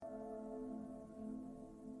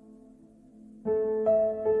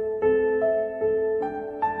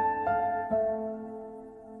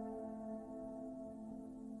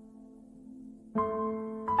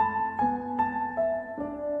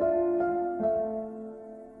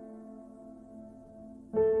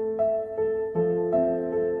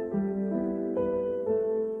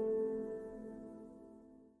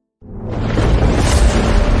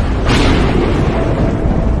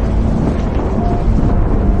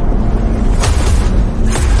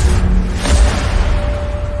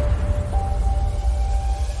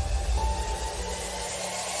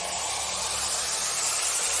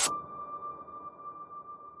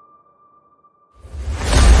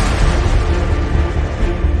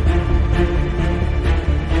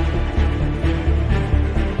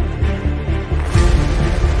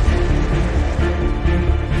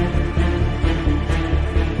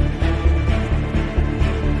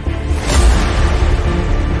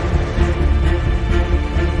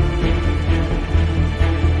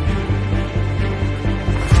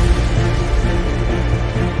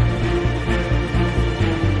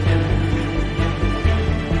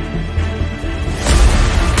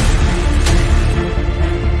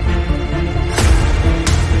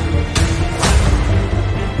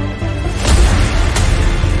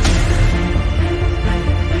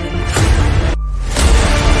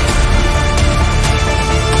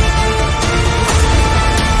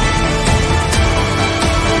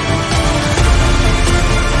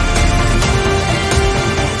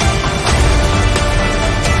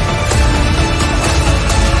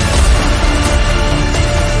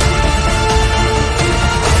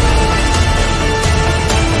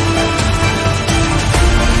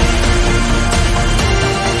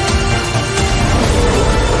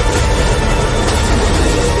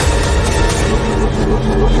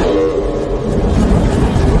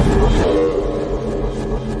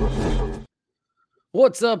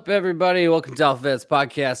What's up, everybody? Welcome to AlphaVets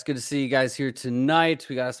Podcast. Good to see you guys here tonight.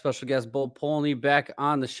 We got a special guest, Bo Polny, back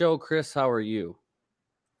on the show. Chris, how are you?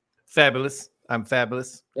 Fabulous. I'm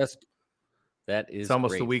fabulous. That is It's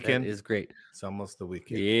almost great. the weekend. That is great. It's almost the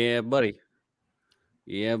weekend. Yeah, buddy.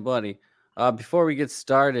 Before we get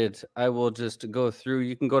started, I will just go through.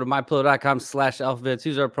 You can go to mypillow.com/AlphaVets.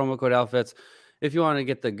 Use our promo code AlphaVets if you want to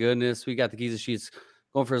get the goodness. We got the Giza sheets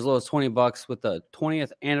going for as low as $20 with the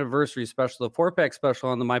 20th anniversary special, the 4-pack special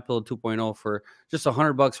on the MyPillow 2.0 for just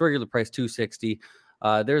 $100, regular price $260.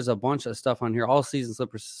 There's a bunch of stuff on here. All season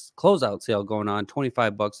slippers closeout sale going on,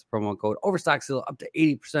 $25 promo code. Overstock sale up to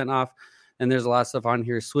 80% off. And there's a lot of stuff on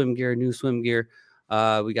here. Swim gear, new swim gear.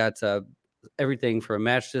 We got everything from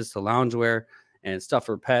mattresses to loungewear and stuff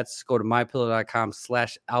for pets. Go to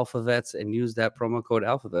mypillow.com/AlphaVets and use that promo code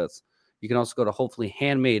AlphaVets. You can also go to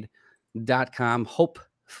hopefullyhandmade.com,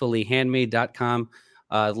 hopefullyhandmade.com.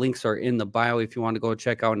 Links are in the bio if you want to go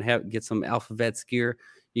check out and get some AlphaVets gear.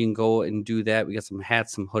 You can go and do that. We got some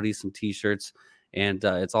hats, some hoodies, some t-shirts, and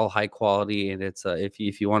it's all high quality. And it's if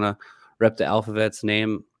you want to rep the AlphaVets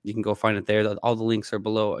name, you can go find it there. All the links are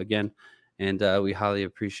below again, and we highly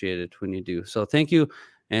appreciate it when you do. So thank you,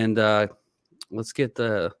 and let's get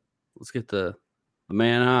the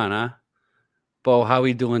man on, huh? Bo, how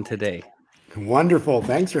we doing today? Wonderful.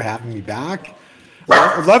 Thanks for having me back.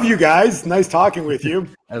 I love you guys. Nice talking with you.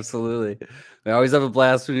 Absolutely. We always have a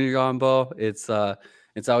blast when you're on, Bo. It's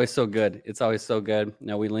always so good. It's always so good.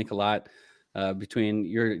 Now we link a lot between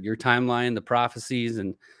your timeline, the prophecies,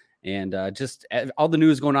 and just all the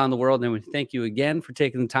news going on in the world. And we thank you again for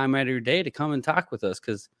taking the time out of your day to come and talk with us,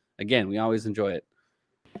 because again, we always enjoy it.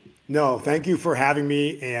 No, thank you for having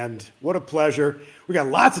me, and what a pleasure. We got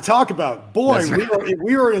lots to talk about. Boy, right.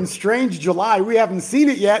 we are in strange July. We haven't seen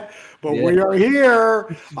it yet, but we are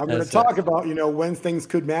here. I'm going to talk about, when things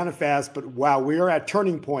could manifest, but wow, we are at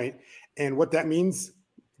turning point, and what that means,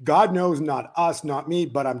 God knows, not us, not me,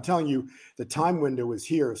 but I'm telling you, the time window is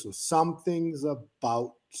here, so something's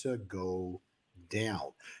about to go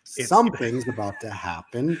down. Something's about to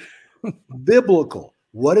happen. Biblical.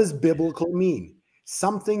 What does biblical mean?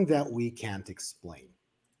 Something that we can't explain.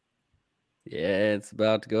 Yeah, it's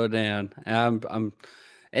about to go down. And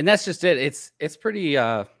that's just it. It's pretty.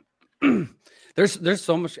 There's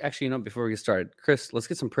so much. Actually, before we get started, Chris, let's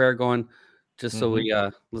get some prayer going, just so we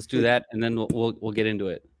let's do that, and then we'll get into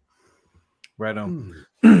it. Right on.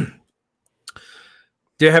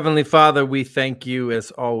 Dear Heavenly Father, we thank you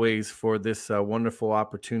as always for this wonderful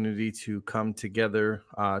opportunity to come together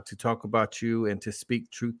to talk about you and to speak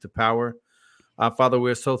truth to power. Father,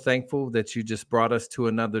 we're so thankful that you just brought us to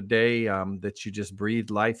another day, that you just breathed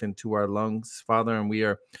life into our lungs, Father, and we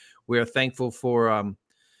are thankful for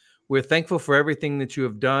everything that you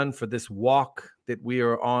have done, for this walk that we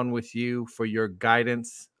are on with you, for your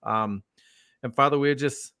guidance, and Father, we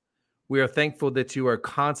are thankful that you are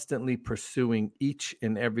constantly pursuing each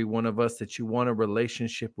and every one of us, that you want a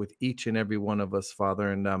relationship with each and every one of us,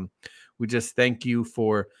 Father, and we just thank you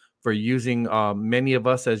for using many of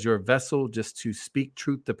us as your vessel just to speak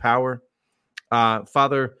truth to power.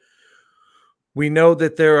 Father, we know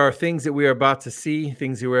that there are things that we are about to see,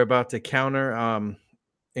 things that we're about to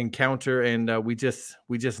encounter, and we just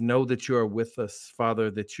know that you are with us,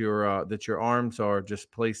 Father, that your arms are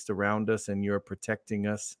just placed around us and you're protecting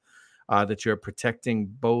us, that you're protecting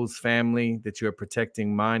Bo's family, that you're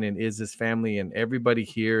protecting mine and Iz's family, and everybody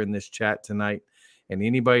here in this chat tonight. And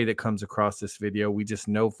anybody that comes across this video, we just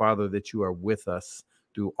know, Father, that you are with us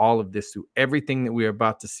through all of this, through everything that we are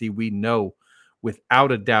about to see. We know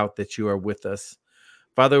without a doubt that you are with us.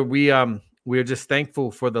 Father, we are just thankful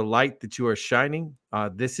for the light that you are shining.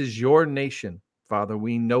 This is your nation, Father.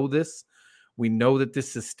 We know this. We know that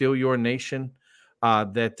this is still your nation,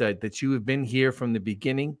 that you have been here from the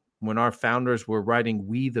beginning. When our founders were writing,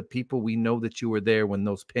 "We the people," we know that you were there when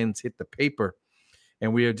those pens hit the paper.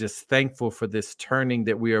 And we are just thankful for this turning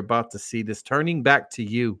that we are about to see, this turning back to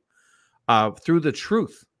you through the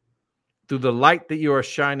truth, through the light that you are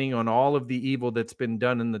shining on all of the evil that's been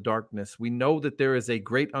done in the darkness. We know that there is a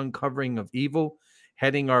great uncovering of evil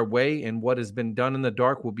heading our way, and what has been done in the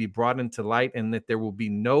dark will be brought into light, and that there will be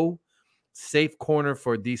no safe corner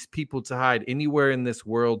for these people to hide anywhere in this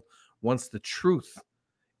world once the truth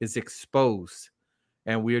is exposed.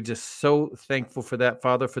 And we are just so thankful for that,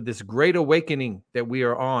 Father, for this great awakening that we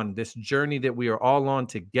are on, this journey that we are all on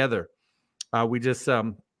together.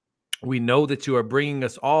 We know that you are bringing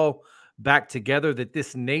us all back together, that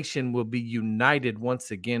this nation will be united once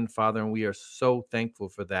again, Father, and we are so thankful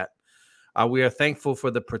for that. We are thankful for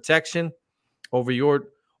the protection over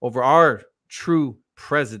our true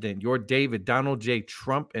president, your David, Donald J.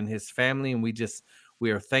 Trump, and his family. And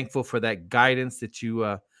we are thankful for that guidance that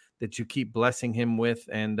you keep blessing him with,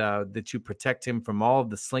 and that you protect him from all of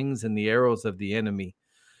the slings and the arrows of the enemy.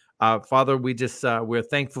 Father, we're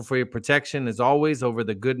thankful for your protection as always over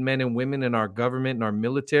the good men and women in our government and our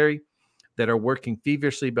military that are working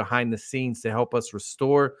feverishly behind the scenes to help us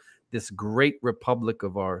restore this great republic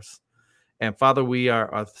of ours. And Father, we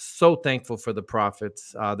are so thankful for the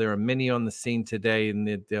prophets. There are many on the scene today, and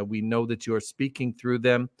that we know that you are speaking through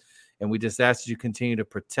them. And we just ask that you continue to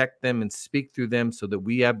protect them and speak through them so that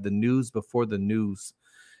we have the news before the news.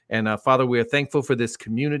 And Father, we are thankful for this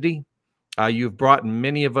community. You've brought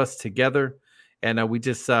many of us together, and we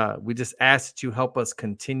just ask that you help us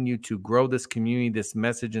continue to grow this community, this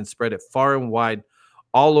message, and spread it far and wide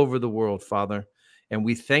all over the world, Father. And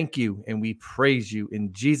we thank you and we praise you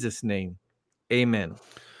in Jesus' name. Amen.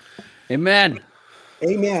 Amen.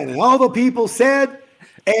 Amen. And all the people said,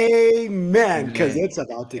 amen, because it's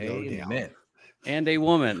about to go down. And a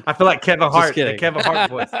woman. I feel like Kevin Hart, the kidding. Kevin Hart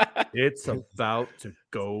voice. It's about to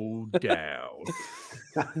go down.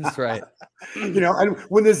 That's right. And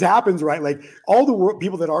when this happens, right, like all the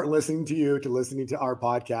people that aren't listening to you, to listening to our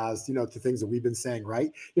podcast, to things that we've been saying, right,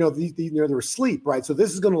 they're asleep, right? So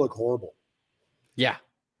this is going to look horrible. Yeah.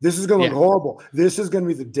 This is going to look horrible. This is going to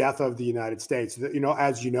be the death of the United States,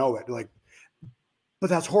 as you know it. But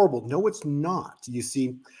that's horrible. No, it's not. You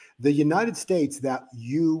see, the United States that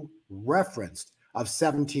you referenced of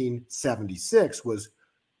 1776 was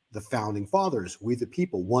the founding fathers. We the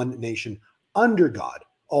people, one nation under God.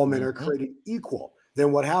 All men are created equal.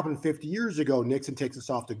 Then what happened 50 years ago, Nixon takes us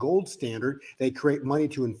off the gold standard. They create money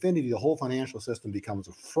to infinity. The whole financial system becomes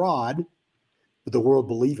a fraud. But the world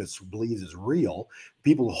believes is real.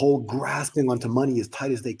 People hold grasping onto money as tight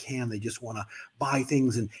as they can. They just want to buy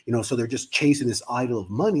things, and so they're just chasing this idol of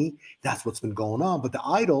money. That's what's been going on. But the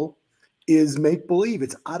idol is make believe.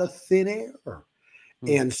 It's out of thin air.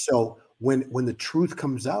 And so when the truth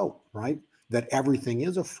comes out, right, that everything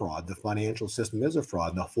is a fraud, the financial system is a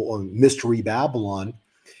fraud, the full mystery Babylon.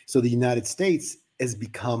 So the United States has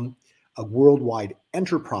become a worldwide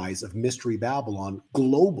enterprise of mystery Babylon,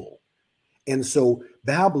 global. And so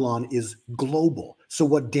Babylon is global. So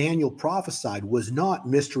what Daniel prophesied was not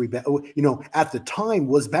mystery, at the time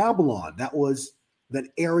was Babylon. That was that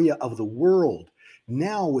area of the world.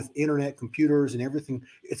 Now with internet, computers, and everything,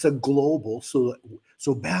 it's a global. So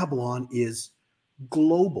Babylon is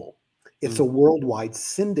global. It's a worldwide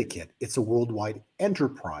syndicate. It's a worldwide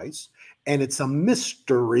enterprise. And it's a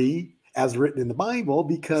mystery as written in the Bible.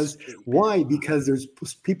 Because why? Because there's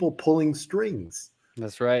people pulling strings.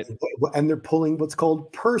 That's right. And they're pulling what's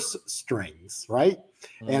called purse strings, right?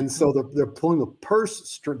 And so they're pulling the purse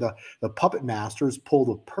string. The puppet masters pull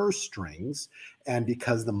the purse strings, and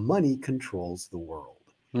because the money controls the world.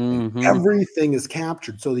 Everything is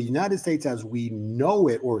captured. So the United States as we know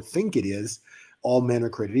it or think it is, all men are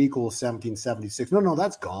created equal, 1776. No,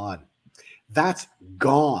 that's gone. That's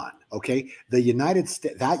gone. Okay. The United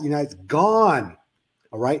States, gone.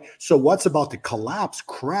 All right. So what's about to collapse,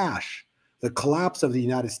 crash? The collapse of the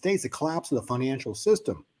United States, the collapse of the financial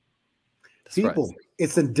system. That's people, right.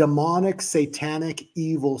 It's a demonic, satanic,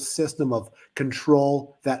 evil system of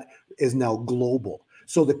control that is now global.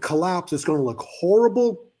 So the collapse is going to look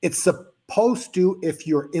horrible. It's supposed to if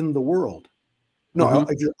you're in the world. No,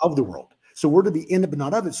 if you're of the world. So we're to be in it, but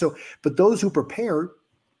not of it. So, but those who prepared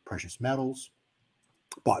precious metals,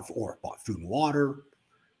 bought food and water,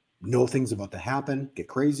 know things about to happen, get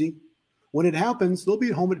crazy. When it happens, they'll be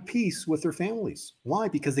at home at peace with their families. Why?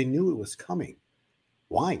 Because they knew it was coming.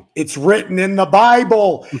 Why? It's written in the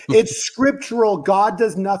Bible. It's scriptural. God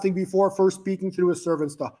does nothing before first speaking through his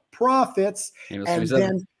servants, the prophets. And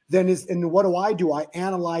then what do? I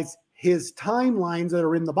analyze his timelines that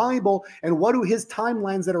are in the Bible. And what do his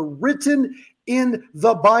timelines that are written in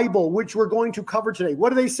the Bible, which we're going to cover today?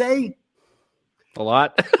 What do they say? A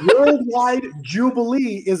lot. Worldwide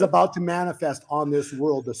Jubilee is about to manifest on this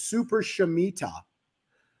world. The Super Shemitah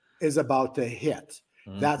is about to hit.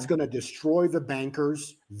 That's going to destroy the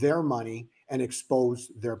bankers, their money, and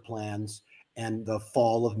expose their plans. And the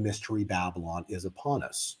fall of Mystery Babylon is upon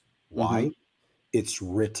us. Why? It's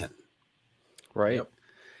written. Right. Yep.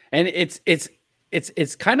 And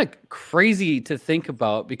it's kind of crazy to think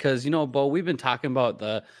about because, Bo, we've been talking about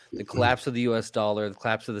the collapse of the US dollar, the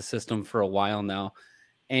collapse of the system for a while now.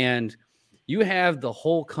 And you have the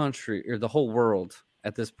whole country or the whole world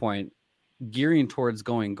at this point gearing towards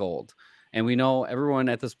going gold. And we know everyone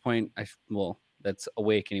at this point, that's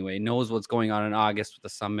awake anyway, knows what's going on in August with the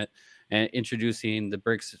summit and introducing the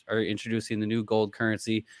BRICS or introducing the new gold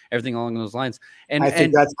currency, everything along those lines. And I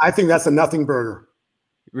think that's a nothing burger.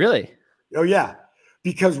 Really? Oh yeah.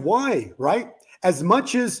 Because why, right? As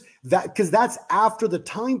much as that, because that's after the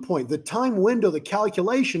time point, the time window, the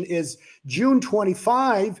calculation is June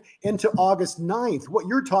 25 into August 9th. What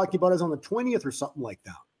you're talking about is on the 20th or something like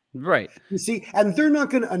that. Right. You see, and they're not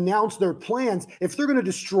going to announce their plans. If they're going to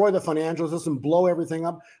destroy the financial system, blow everything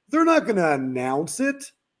up, they're not going to announce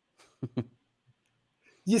it.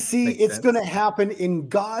 You see, Makes it's sense. going to happen in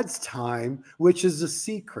God's time, which is a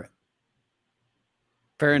secret.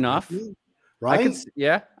 Fair enough. Right?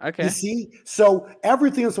 Yeah. Okay. You see, so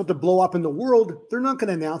everything that's about to blow up in the world, they're not going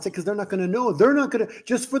to announce it because they're not going to know. They're not going to,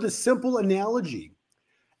 just for the simple analogy,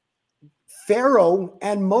 Pharaoh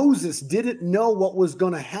and Moses didn't know what was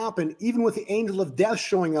going to happen, even with the angel of death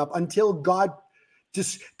showing up, until God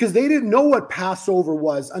just, because they didn't know what Passover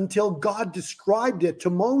was until God described it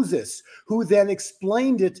to Moses, who then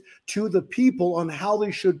explained it to the people on how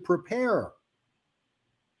they should prepare.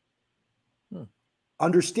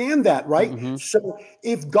 Understand that, right? Mm-hmm. So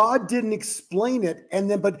if God didn't explain it, and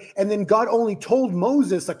then God only told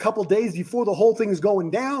Moses a couple days before the whole thing is going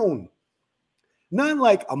down, not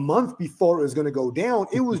like a month before it was going to go down.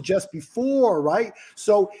 It was just before, right?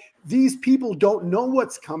 So these people don't know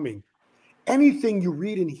what's coming. Anything you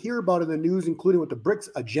read and hear about in the news, including what the BRICS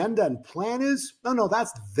agenda and plan is, no,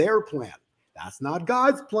 that's their plan. That's not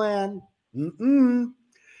God's plan.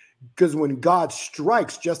 Because when God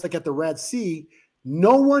strikes, just like at the Red Sea,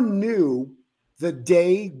 no one knew the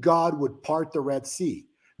day God would part the Red Sea.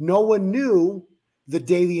 No one knew the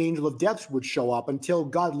day the angel of death would show up until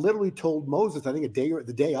God literally told Moses, I think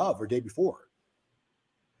the day of or day before.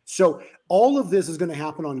 So all of this is going to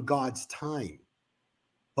happen on God's time.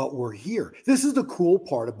 But we're here. This is the cool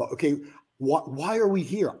part about, okay, why are we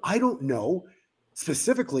here? I don't know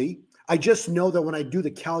specifically. I just know that when I do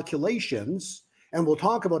the calculations, and we'll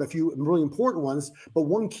talk about a few really important ones, but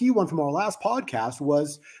one key one from our last podcast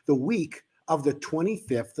was the week of the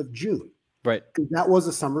 25th of June. Right. That was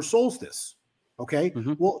the summer solstice. Okay.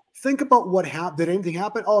 Mm-hmm. Well, think about what happened. Did anything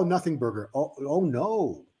happen? Oh, nothing, burger. Oh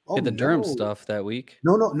no. Oh, Did the Durham stuff that week?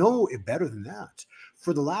 No, better than that.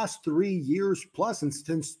 For the last 3 years plus, and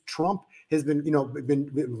since Trump has been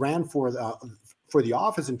ran for the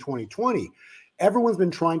office in 2020, everyone's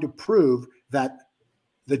been trying to prove that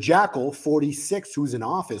the Jackal 46, who's in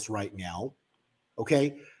office right now,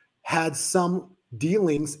 okay, had some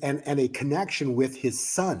dealings and a connection with his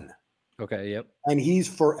son. Okay, yep. And he's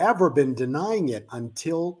forever been denying it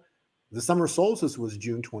until the summer solstice was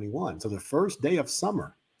June 21. So the first day of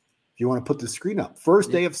summer, if you want to put the screen up,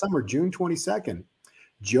 first day of summer, June 22nd,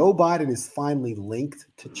 Joe Biden is finally linked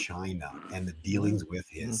to China and the dealings with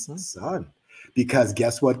his son. Because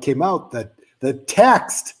guess what came out? The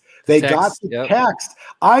text. They got the text.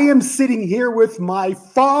 I am sitting here with my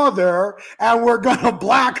father, and we're gonna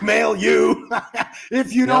blackmail you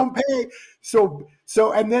if you don't pay. So,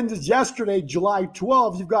 and then just yesterday, July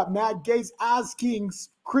 12th, you've got Matt Gaetz asking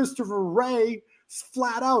Christopher Wray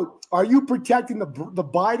flat out, "Are you protecting the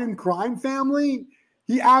Biden crime family?"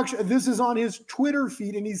 He actually, this is on his Twitter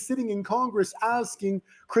feed, and he's sitting in Congress asking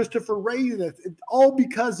Christopher Wray that, all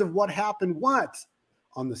because of what happened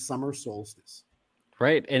on the summer solstice.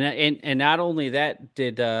 Right, and not only that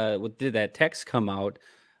did that text come out,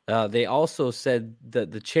 they also said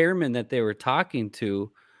that the chairman that they were talking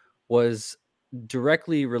to was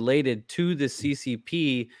directly related to the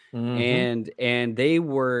CCP, and they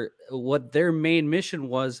were, what their main mission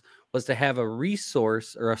was to have a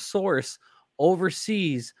resource or a source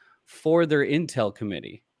overseas for their intel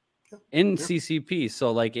committee in CCP.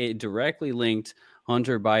 So like it directly linked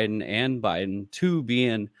Hunter Biden and Biden to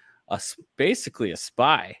being basically a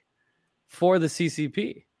spy for the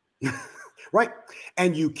CCP. Right.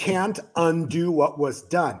 And you can't undo what was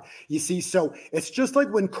done. You see, so it's just like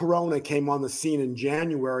when Corona came on the scene in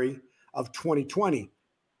January of 2020.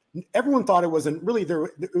 Everyone thought it wasn't really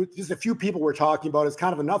there. Just a few people were talking about it as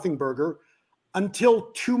kind of a nothing burger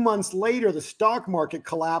until 2 months later, the stock market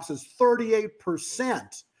collapses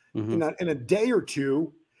 38% in a day or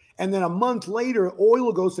two. And then a month later,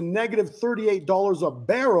 oil goes to negative $38 a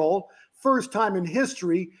barrel. First time in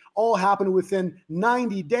history, all happened within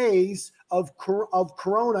 90 days of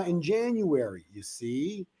Corona in January, you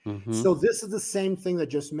see? So this is the same thing that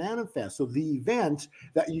just manifests. So the event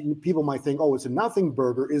that people might think, oh, it's a nothing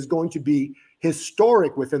burger, is going to be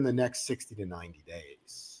historic within the next 60 to 90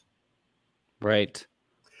 days. Right.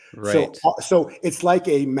 So it's like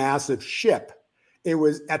a massive ship. It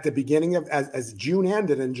was at the beginning of, as June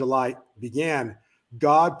ended and July began,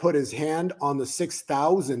 God put his hand on the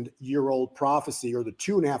 6,000-year-old prophecy, or the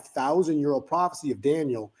 2,500-year-old prophecy of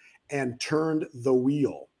Daniel, and turned the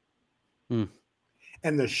wheel.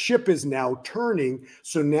 And the ship is now turning.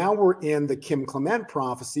 So now we're in the Kim Clement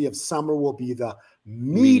prophecy of summer will be the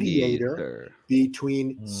mediator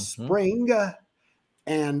between spring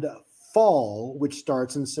and fall, which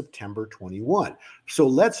starts in September 21. So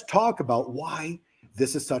let's talk about why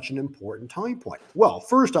this is such an important time point. Well,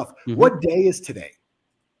 first off, what day is today?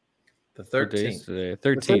 The 13th. Today,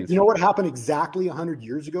 13th. You know what happened exactly 100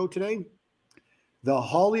 years ago today? The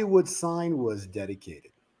Hollywood sign was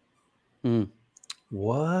dedicated.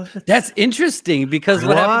 What? That's interesting, because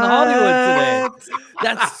what happened in Hollywood today?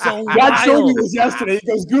 That's so wild. God showed me this yesterday.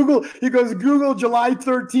 He goes, Google July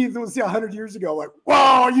 13th. It was 100 years ago. Like, whoa,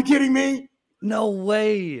 are you kidding me? No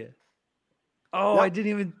way. Oh, I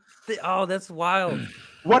didn't even oh, that's wild.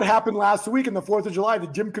 What happened last week on the 4th of July? The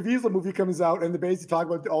Jim Caviezel movie comes out, and they basically talk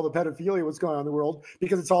about all the pedophilia, what's going on in the world,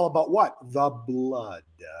 because it's all about what? The blood.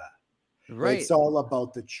 Right. It's all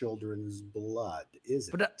about the children's blood,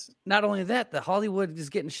 isn't but it? Not only that, the Hollywood is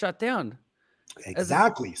getting shut down.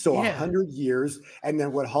 Exactly. So 100 years, and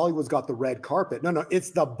then what Hollywood's got the red carpet. No,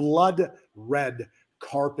 it's the blood red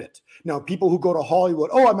carpet. Now, people who go to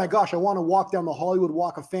Hollywood, oh my gosh, I want to walk down the Hollywood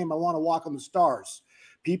Walk of Fame. I want to walk on the stars.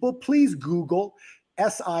 People, please Google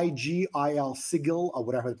SIGIL, sigil, or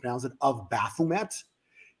whatever they pronounce it, of Baphomet.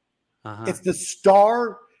 It's the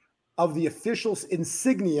star of the official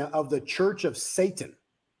insignia of the Church of Satan.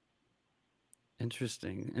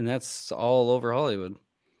 Interesting. And that's all over Hollywood.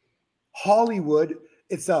 Hollywood,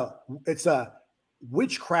 it's a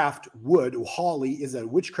witchcraft wood. Holly is a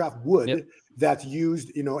witchcraft wood that's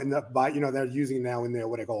used, they're using now in there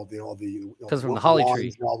what I call because from the holly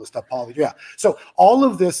tree and all this stuff. Holly, yeah. So all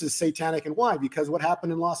of this is satanic, and why? Because what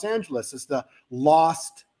happened in Los Angeles is the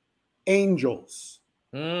lost angels,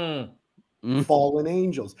 fallen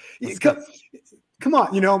angels. Come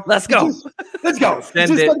on, let's go. Let's go. Put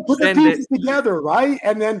the pieces together, right?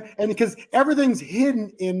 And because everything's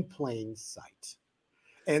hidden in plain sight.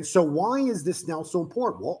 And so why is this now so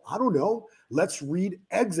important? Well, I don't know. Let's read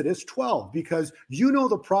Exodus 12, because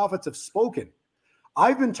the prophets have spoken.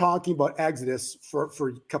 I've been talking about Exodus for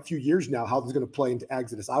a few years now, how this is going to play into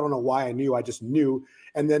Exodus. I don't know why I knew. I just knew.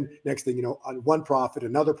 And then next thing, one prophet,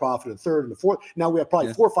 another prophet, a third, and a fourth. Now we have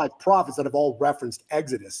probably 4 or 5 prophets that have all referenced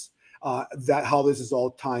Exodus, that how this is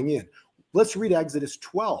all tying in. Let's read Exodus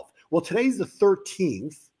 12. Well, today's the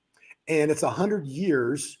 13th, and it's 100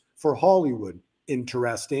 years for Hollywood.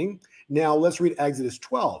 Interesting. Now let's read Exodus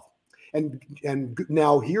 12. And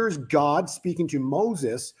now here's God speaking to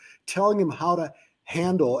Moses, telling him how to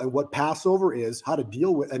handle and what Passover is, how to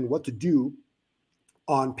deal with, and what to do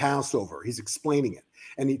on Passover. He's explaining it.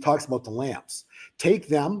 And he talks about the lambs. Take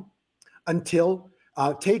care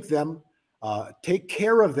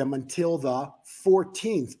of them until the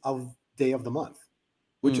 14th of day of the month,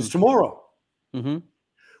 which is tomorrow.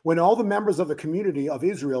 When all the members of the community of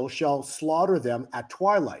Israel shall slaughter them at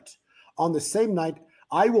twilight. On the same night,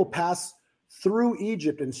 I will pass through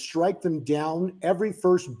Egypt and strike them down, every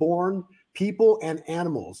firstborn, people and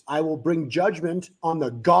animals. I will bring judgment on the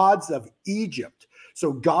gods of Egypt.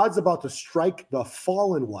 So God's about to strike the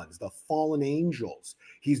fallen ones, the fallen angels.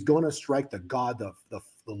 He's going to strike the god, the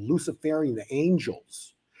Luciferian, the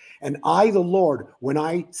angels. And I, the Lord, when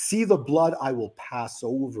I see the blood, I will pass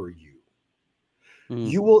over you.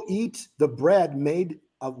 You will eat the bread made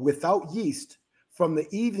without yeast from the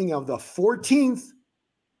evening of the 14th.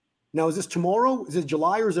 Now, is this tomorrow? Is it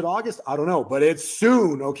July or is it August? I don't know, but it's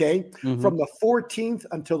soon, okay? From the 14th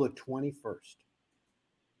until the 21st.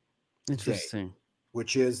 Interesting. Day,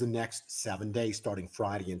 which is the next 7 days, starting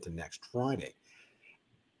Friday into next Friday.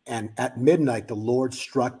 And at midnight, the Lord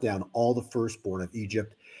struck down all the firstborn of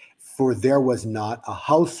Egypt, for there was not a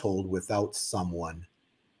household without someone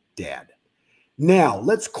dead. Now,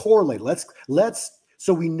 let's correlate.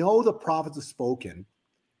 So we know the prophets have spoken.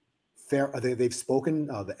 They've spoken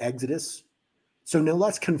the Exodus. So now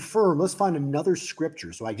let's confirm. Let's find another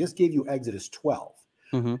scripture. So I just gave you Exodus 12.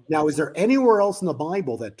 Now, is there anywhere else in the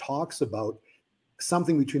Bible that talks about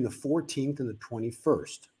something between the 14th and the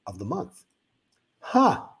 21st of the month?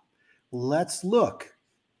 Let's look.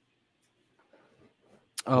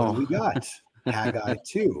 What do we got? Haggai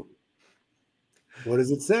 2. What does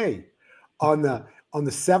it say? On the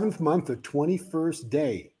 7th month, the 21st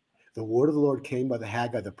day, the word of the Lord came by the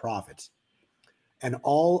Haggai the prophet, and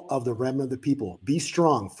all of the remnant of the people, be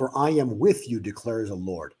strong, for I am with you, declares the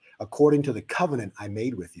Lord, according to the covenant I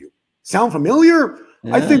made with you. Sound familiar?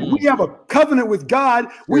 Yeah. I think we have a covenant with God.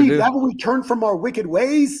 Haven't we turned from our wicked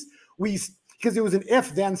ways? because it was an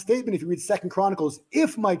if-then statement. If you read 2 Chronicles,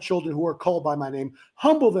 if my children who are called by my name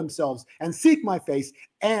humble themselves and seek my face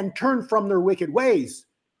and turn from their wicked ways.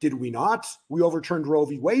 Did we not? We overturned Roe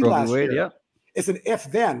v. Wade last year. Yeah. It's an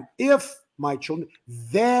if-then. If my children,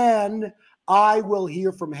 then I will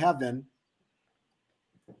hear from heaven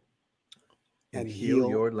and heal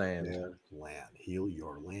your land. Heal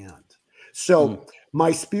your land. So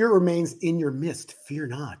my spirit remains in your midst. Fear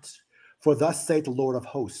not. For thus saith the Lord of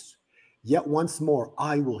hosts, yet once more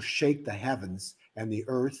I will shake the heavens and the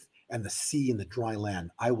earth and the sea and the dry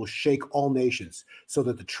land. I will shake all nations, so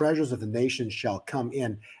that the treasures of the nations shall come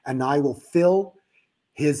in, and I will fill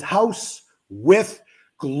his house with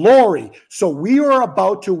glory. So we are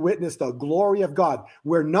about to witness the glory of God.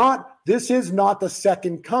 This is not the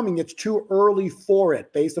second coming. It's too early for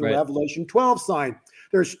it, based on Revelation 12 sign.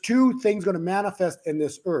 There's two things going to manifest in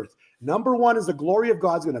this earth. Number one is the glory of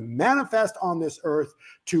God's going to manifest on this earth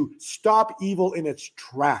to stop evil in its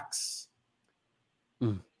tracks.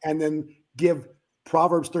 And then give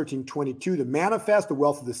Proverbs 13:22 to manifest the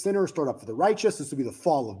wealth of the sinner, stored up for the righteous. This will be the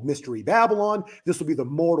fall of Mystery Babylon. This will be the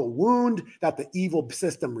mortal wound that the evil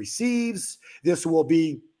system receives. This will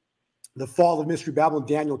be the fall of Mystery Babylon,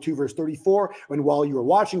 Daniel 2, verse 34, when while you are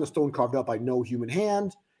watching, a stone carved out by no human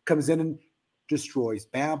hand comes in and destroys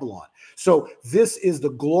Babylon. So this is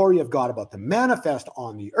the glory of God about to manifest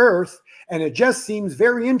on the earth. And it just seems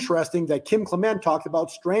very interesting that Kim Clement talked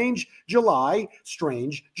about strange July.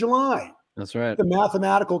 That's right. The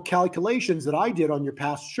mathematical calculations that I did on your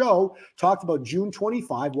past show talked about June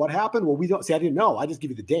 25. What happened? Well, we don't see. I didn't know. I just give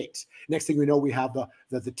you the date. Next thing we know, we have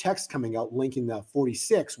the text coming out linking the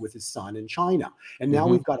 46 with his son in China. And now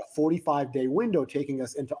we've got a 45-day window taking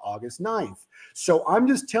us into August 9th. So I'm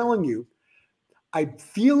just telling you, I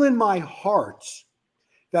feel in my heart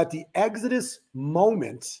that the Exodus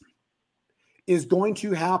moment is going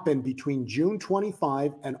to happen between June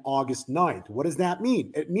 25 and August 9th. What does that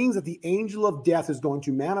mean? It means that the angel of death is going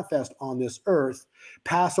to manifest on this earth,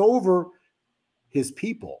 pass over his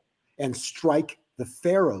people, and strike the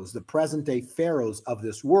pharaohs, the present day pharaohs of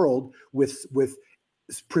this world with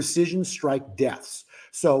precision strike deaths.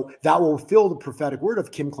 So that will fill the prophetic word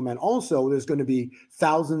of Kim Clement. Also, there's going to be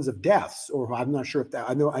thousands of deaths, or I'm not sure if that,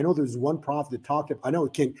 I know there's one prophet that talked about, I know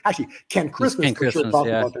Ken Christmas for sure talked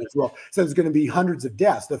about that as well. So there's going to be hundreds of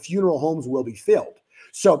deaths. The funeral homes will be filled.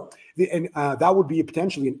 So that would be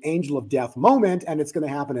potentially an angel of death moment, and it's going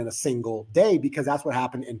to happen in a single day, because that's what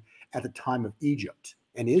happened at the time of Egypt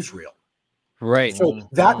and Israel. Right. So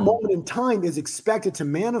that moment in time is expected to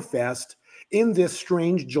manifest in this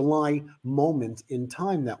strange July moment in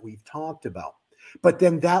time that we've talked about. But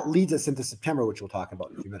then that leads us into September, which we'll talk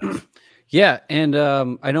about in a few minutes. Yeah, and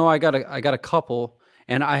I know I got a couple,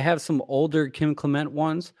 and I have some older Kim Clement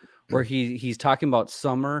ones where he's talking about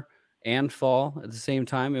summer and fall at the same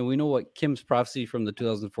time. And we know what Kim's prophecy from the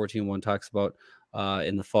 2014 one talks about.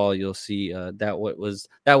 In the fall, you'll see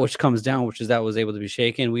that which comes down, which is that was able to be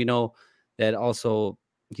shaken. We know that also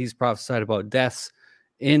he's prophesied about deaths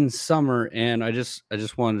in summer, and I just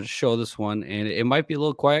wanted to show this one, and it might be a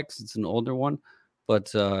little quiet because it's an older one,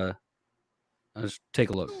 but I'll just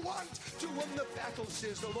take a look. Do you want to win the battle,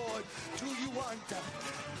 says the Lord? Do you want?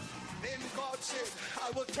 Then God said,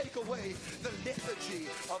 I will take away the lethargy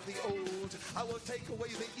of the old. I will take away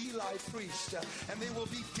the Eli priest, and there will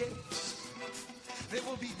be deaths. There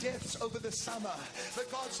will be deaths over the summer. But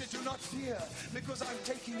God said, do not fear, because I'm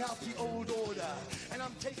taking out the old order, and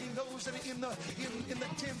I'm taking those that are in the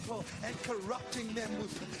temple and corrupting them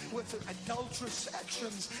with adulterous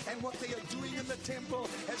actions. And what they are doing in the temple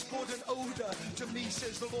has brought an odor to me,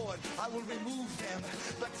 says the Lord. I will remove them.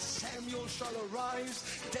 But Samuel shall arise,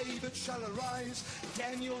 David shall arise,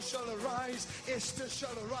 Daniel shall arise, Esther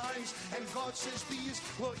shall arise. And God says these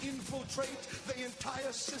will infiltrate the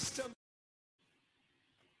entire system.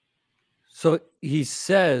 So he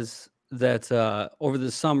says that over the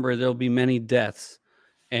summer there'll be many deaths,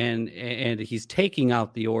 and he's taking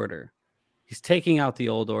out the order. He's taking out the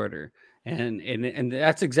old order, and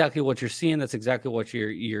that's exactly what you're seeing. That's exactly what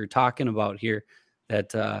you're talking about here.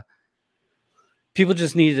 That people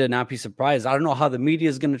just need to not be surprised. I don't know how the media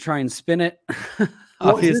is going to try and spin it.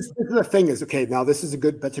 Well, the thing is, okay, now that's a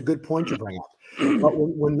good point you bring up. But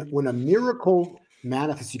when a miracle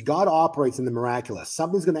manifests, God operates in the miraculous.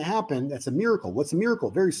 Something's going to happen. That's a miracle. What's a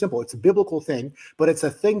miracle? Very simple. It's a biblical thing, but it's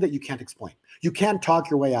a thing that you can't explain. You can't talk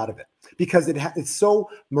your way out of it because it's so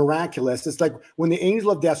miraculous. It's like when the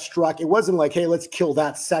angel of death struck, it wasn't like, hey, let's kill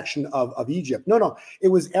that section of Egypt. No. It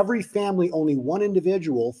was every family, only one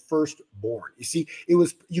individual firstborn. You see,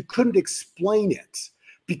 you couldn't explain it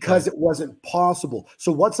because it wasn't possible. So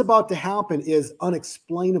what's about to happen is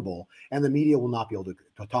unexplainable, and the media will not be able to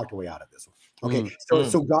talk their way out of this one. Okay,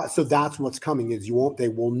 so that's what's coming is they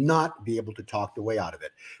will not be able to talk their way out of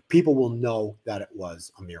it. People will know that it was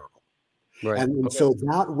a miracle. Right. And so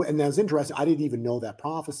that's interesting. I didn't even know that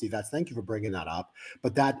prophecy. Thank you for bringing that up.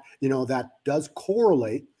 But that does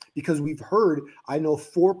correlate, because we've heard, I know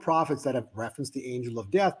 4 prophets that have referenced the angel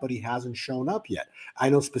of death, but he hasn't shown up yet. I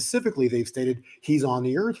know specifically they've stated he's on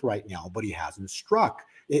the earth right now, but he hasn't struck.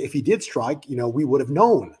 If he did strike, we would have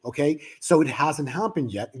known. Okay. So it hasn't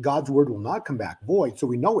happened yet. God's word will not come back void. So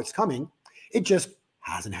we know it's coming. It just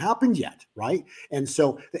hasn't happened yet. Right. And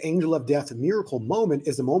so the angel of death miracle moment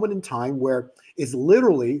is a moment in time where is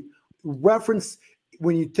literally reference.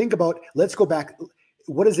 When you think about, let's go back.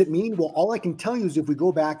 What does it mean? Well, all I can tell you is if we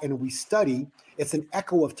go back and we study, it's an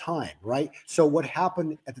echo of time, right? So what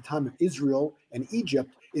happened at the time of Israel and Egypt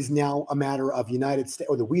is now a matter of United States,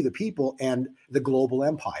 or we the people, and the global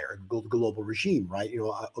empire, the global regime, right?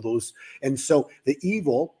 Those. And so the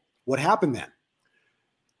evil, what happened then?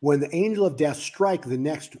 When the angel of death strike the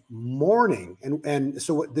next morning, and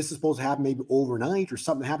so this is supposed to happen maybe overnight, or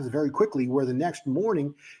something happens very quickly, where the next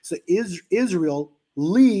morning, so Israel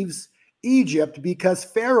leaves Egypt because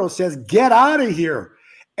Pharaoh says, get out of here.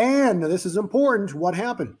 And this is important. What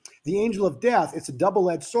happened? The angel of death, it's a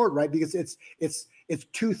double-edged sword, right? Because it's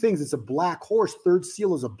 2 things. It's a black horse. Third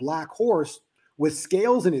seal is a black horse with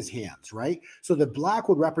scales in his hands, right? So the black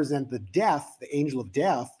would represent the death, the angel of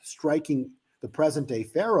death striking the present day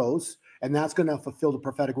pharaohs. And that's going to fulfill the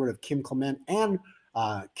prophetic word of Kim Clement and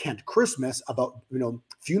Kent Christmas about,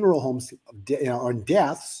 funeral homes and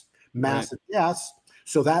deaths, massive deaths.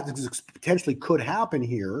 So that potentially could happen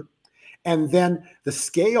here. And then the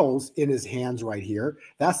scales in his hands right here,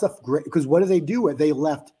 that's the great, because what did they do? They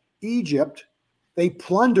left Egypt. They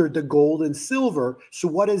plundered the gold and silver. So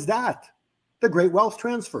what is that? The great wealth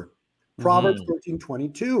transfer. Proverbs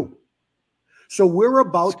 13:22. So we're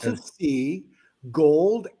about to see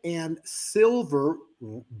gold and silver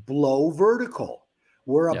blow vertical.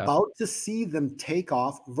 We're about to see them take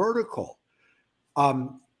off vertical.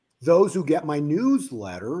 Those who get my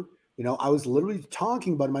newsletter, I was literally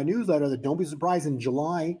talking about in my newsletter that don't be surprised in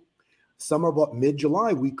July, somewhere about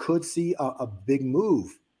mid-July, we could see a big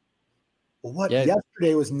move. Well,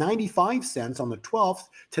 yesterday was 95 cents on the 12th.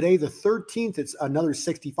 Today, the 13th, it's another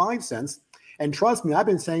 65 cents. And trust me, I've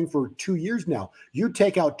been saying for 2 years now, you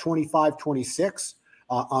take out 25, 26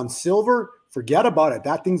 on silver, forget about it.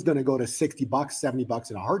 That thing's going to go to $60,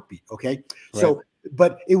 $70 in a heartbeat. Okay. Right. So,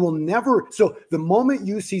 but it will never. So the moment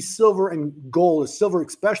you see silver and gold, silver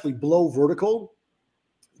especially, blow vertical,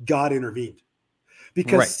 God intervened,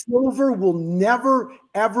 because silver will never,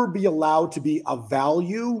 ever be allowed to be a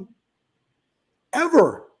value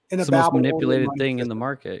ever in a Babylonian manipulated thing in the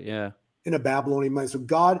market. Yeah. In a Babylonian mind. So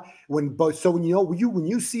God, when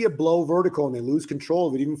you see it blow vertical and they lose control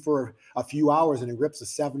of it, even for a few hours, and it rips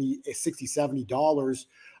 $70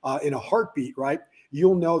 in a heartbeat, right?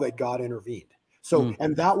 You'll know that God intervened. So,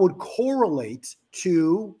 and that would correlate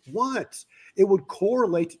to what? It would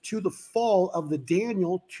correlate to the fall of the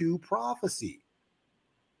Daniel 2 prophecy,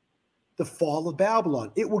 the fall of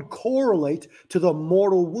Babylon. It would correlate to the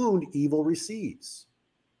mortal wound evil receives.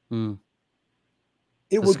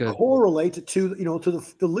 It would correlate to, to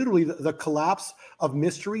the literally the collapse of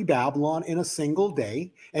Mystery Babylon in a single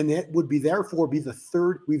day. And it would therefore be the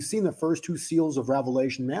third. We've seen the first 2 seals of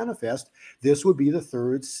Revelation manifest. This would be the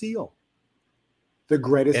 3rd seal, the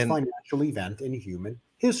greatest financial event in human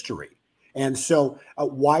history. And so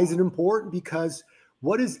why is it important? Because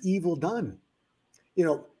what has evil done?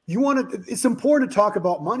 It's important to talk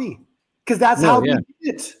about money, because that's how we did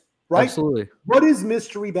it, right? Absolutely. What is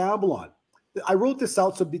Mystery Babylon? I wrote this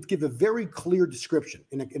out to give a very clear description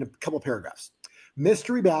in a couple of paragraphs.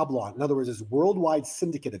 Mystery Babylon, in other words, is a worldwide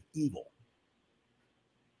syndicate of evil,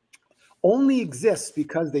 only exists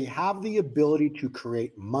because they have the ability to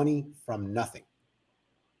create money from nothing.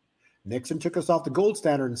 Nixon took us off the gold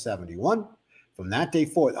standard in 1971. From that day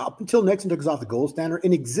forward, up until Nixon took us off the gold standard,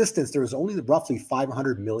 in existence, there was only roughly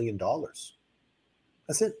 $500 million.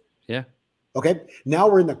 That's it. Yeah. Okay. Now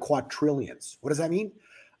we're in the quadrillions. What does that mean?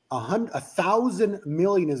 1,000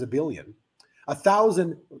 million is a billion.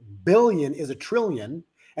 1,000 billion is a trillion,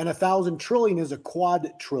 and 1,000 trillion is a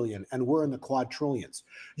quadrillion, and we're in the quadrillions.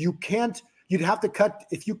 You'd have to cut,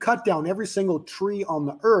 if you cut down every single tree on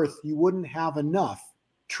the earth, you wouldn't have enough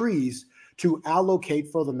trees to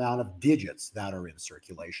allocate for the amount of digits that are in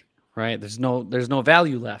circulation. Right. There's no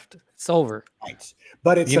value left. It's over. Right.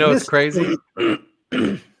 But it's it's crazy.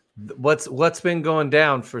 What's been going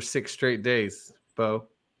down for 6 straight days, Bo?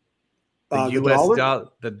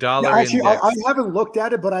 The dollar Yeah, actually, index. I haven't looked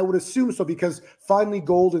at it, but I would assume so because finally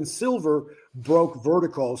gold and silver broke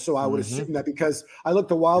vertical. So I would assume that because I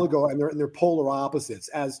looked a while ago and they're polar opposites.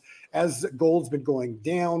 As gold's been going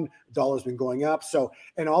down, dollar's been going up. So,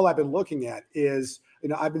 and all I've been looking at is,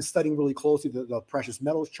 I've been studying really closely the precious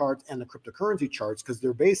metals charts and the cryptocurrency charts because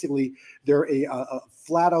they're a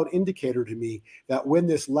flat out indicator to me that when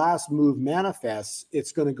this last move manifests,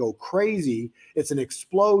 it's going to go crazy. It's an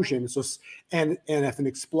explosion. So, and if an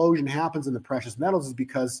explosion happens in the precious metals, is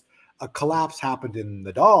because a collapse happened in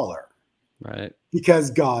the dollar, right? Because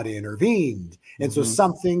God intervened, and so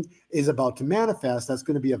something is about to manifest that's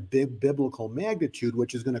going to be of big biblical magnitude,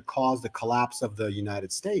 which is going to cause the collapse of the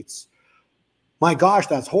United States. My gosh,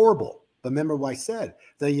 that's horrible. But remember what I said,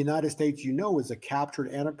 the United States, is a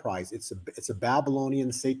captured enterprise. It's a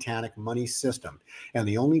Babylonian satanic money system. And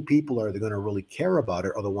the only people that are going to really care about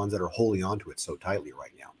it are the ones that are holding onto it so tightly right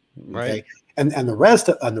now. Okay. Right. And the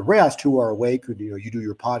rest who are awake, who you do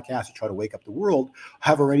your podcast, you try to wake up the world,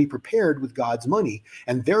 have already prepared with God's money,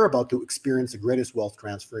 and they're about to experience the greatest wealth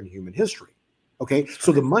transfer in human history. Okay.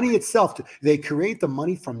 So the money itself, they create the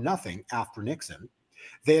money from nothing after Nixon.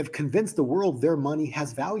 They have convinced the world their money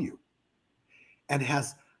has value, and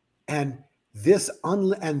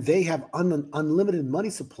they have unlimited money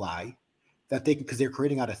supply that because they're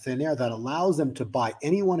creating out of thin air that allows them to buy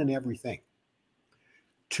anyone and everything,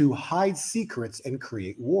 to hide secrets and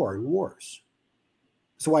create wars.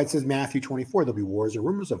 So why it says Matthew 24, there'll be wars or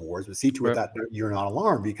rumors of wars, but see to it that you're not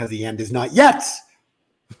alarmed because the end is not yet.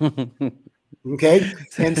 Okay.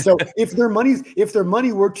 And so if their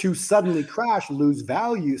money were to suddenly crash, lose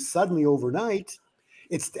value suddenly overnight,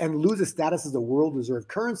 and lose its status as a world reserve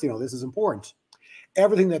currency, this is important.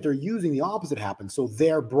 Everything that they're using, the opposite happens. So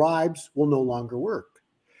their bribes will no longer work.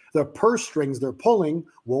 The purse strings they're pulling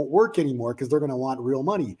won't work anymore because they're going to want real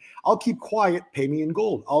money. I'll keep quiet, pay me in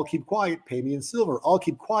gold. I'll keep quiet, pay me in silver. I'll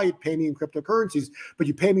keep quiet, pay me in cryptocurrencies. But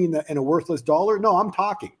you pay me in a worthless dollar? No, I'm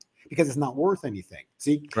talking. Because it's not worth anything.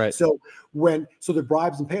 See? Right. So the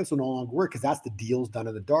bribes and payouts will no longer work because that's the deals done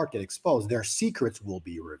in the dark get exposed. Their secrets will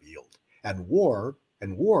be revealed. And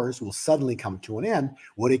wars will suddenly come to an end.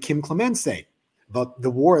 What did Kim Clement say? But the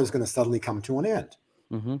war is going to suddenly come to an end.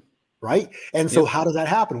 Mm-hmm. Right? And so how does that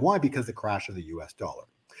happen? Why? Because the crash of the US dollar.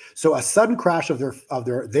 So a sudden crash of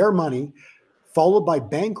their money, followed by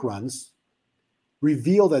bank runs,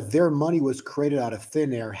 reveal that their money was created out of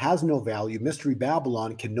thin air, has no value. Mystery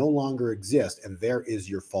Babylon can no longer exist. And there is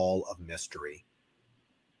your fall of Mystery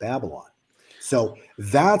Babylon. So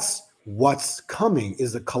that's what's coming,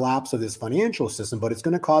 is the collapse of this financial system. But it's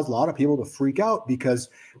going to cause a lot of people to freak out because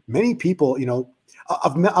many people,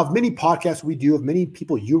 of many podcasts we do, of many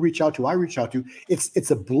people you reach out to, I reach out to,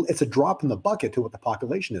 it's a drop in the bucket to what the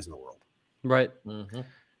population is in the world. Right. Mm-hmm.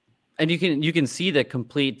 And you can see the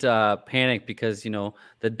complete panic because,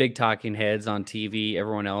 the big talking heads on TV,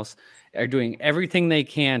 everyone else are doing everything they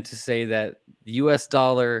can to say that the US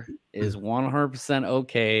dollar is 100%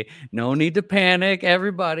 okay. No need to panic,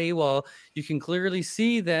 everybody. Well, you can clearly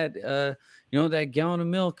see that, that gallon of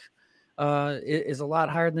milk is a lot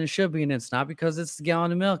higher than it should be. And it's not because it's the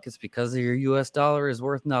gallon of milk. It's because your US dollar is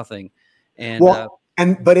worth nothing. And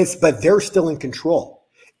but they're still in control.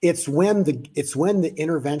 It's when the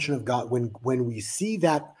intervention of God, when we see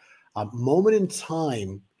that moment in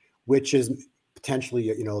time, which is potentially,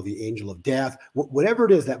 the angel of death, whatever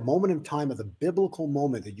it is, that moment in time of the biblical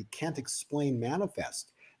moment that you can't explain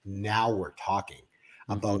manifest. Now we're talking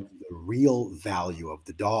about the real value of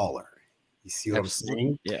the dollar. You see what Absolutely. I'm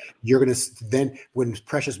saying? Yeah. You're going to then, when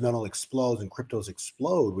precious metal explodes and cryptos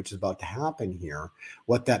explode, which is about to happen here,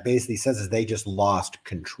 what that basically says is they just lost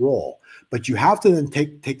control. But you have to then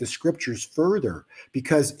take the scriptures further,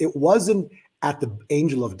 because it wasn't at the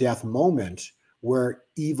angel of death moment where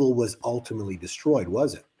evil was ultimately destroyed,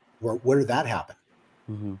 was it? Where did that happen?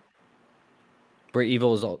 Mm-hmm. Where evil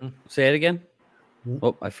was say it again.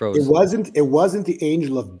 Oh, I froze. It wasn't the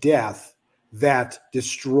angel of death that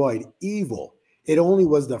destroyed evil. It only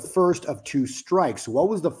was the first of two strikes. What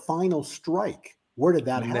was the final strike? Where did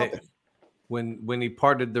that happen? When he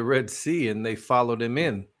parted the Red Sea and they followed him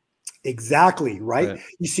in. Exactly, right?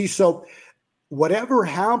 You see, so whatever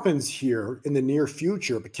happens here in the near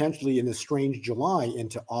future, potentially in the strange July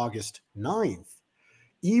into August 9th,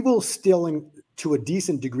 evil's still to a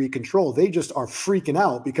decent degree control. They just are freaking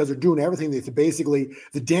out because they're doing everything. Basically,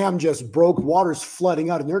 the dam just broke, water's flooding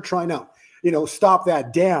out, and they're trying to stop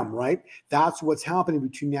that dam, right? That's what's happening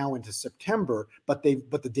between now into September, but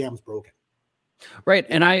the dam's broken. Right.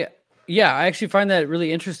 And I actually find that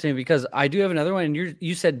really interesting because I do have another one. And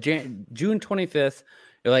you said June 25th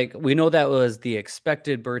Like, we know that was the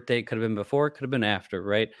expected birth date. Could have been before, could have been after,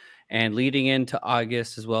 right? And leading into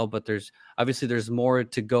August as well. But there's more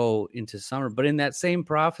to go into summer. But in that same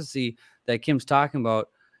prophecy that Kim's talking about,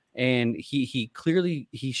 and he clearly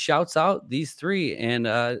he shouts out these three, and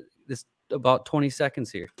this about 20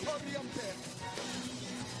 seconds here.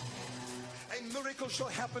 A miracle shall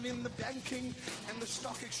happen in the banking and the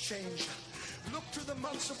stock exchange. Look to the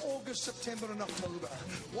months of August, September, and October.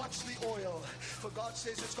 Watch the oil. For God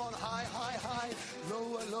says it's gone high, high, high,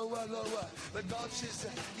 lower, lower, lower. But God says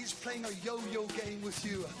he's playing a yo-yo game with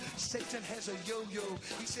you. Satan has a yo-yo.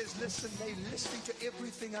 He says, listen, they're listening to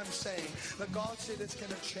everything I'm saying. But God said it's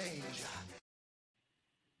going to change.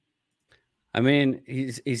 I mean,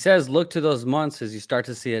 he says, look to those months as you start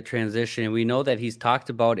to see a transition. And we know that he's talked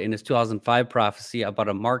about in his 2005 prophecy about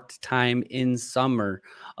a marked time in summer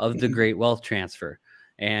of the great wealth transfer.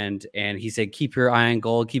 And he said, keep your eye on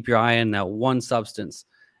gold, keep your eye on that one substance.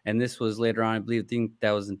 And this was later on, I think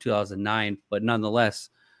that was in 2009, but nonetheless,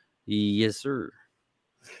 yes, sir.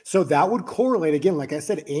 So that would correlate again, like I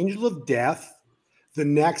said, angel of death. The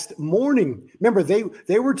next morning, remember, they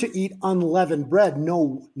were to eat unleavened bread,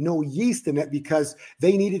 no yeast in it, because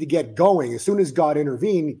they needed to get going. As soon as God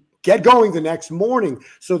intervened, get going the next morning.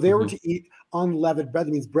 So they were to eat unleavened bread.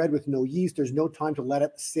 That means bread with no yeast. There's no time to let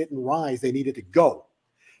it sit and rise. They needed to go.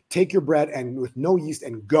 Take your bread and with no yeast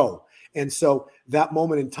and go. And so that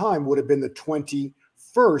moment in time would have been the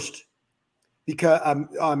 21st, because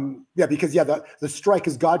the strike,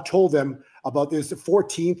 as God told them about this, the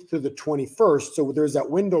 14th to the 21st. So there's that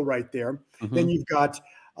window right there. Then you've got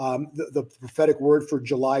the prophetic word for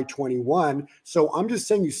July 21. So I'm just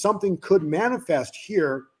saying something could manifest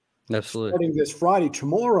here. Absolutely. Starting this Friday,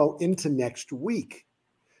 tomorrow into next week.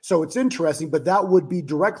 So it's interesting, but that would be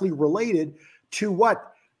directly related to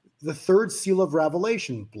what? The third seal of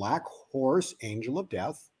Revelation, black horse, angel of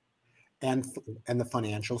death, and the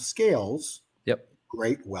financial scales. Yep.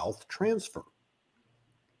 Great wealth transfer.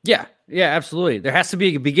 Yeah, absolutely. There has to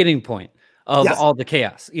be a beginning point of all the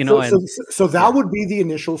chaos, So that would be the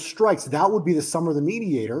initial strikes. That would be the summer of the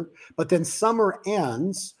mediator. But then summer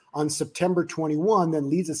ends on September 21, then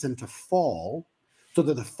leads us into fall, so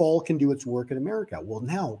that the fall can do its work in America. Well,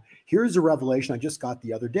 now here's a revelation I just got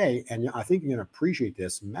the other day, and I think you're going to appreciate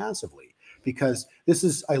this massively, because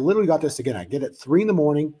I literally got this again. I get it 3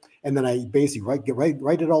 a.m, and then I basically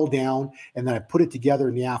write it all down, and then I put it together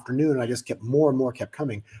in the afternoon, and I just kept more and more kept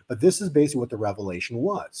coming. But this is basically what the revelation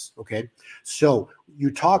was. Okay, so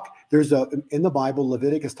in the Bible,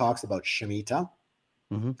 Leviticus talks about Shemitah,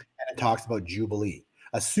 and it talks about Jubilee.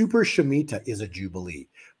 A super Shemitah is a Jubilee.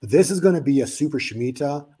 But this is going to be a super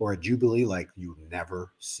Shemitah or a Jubilee like you've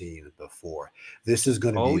never seen before. This is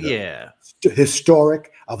going to be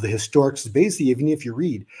historic of the historics. Basically, even if you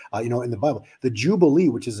read, in the Bible, the Jubilee,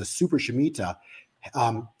 which is a super Shemitah,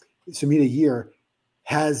 Shemitah year,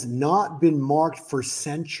 has not been marked for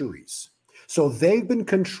centuries. So they've been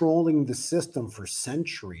controlling the system for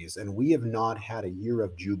centuries, and we have not had a year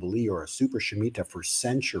of Jubilee or a super Shemitah for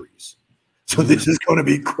centuries. So this is going to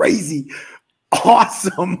be crazy,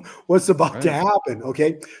 awesome what's about to happen,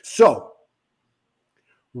 okay? So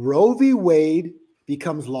Roe v. Wade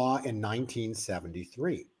becomes law in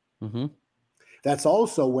 1973. That's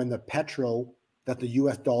also when the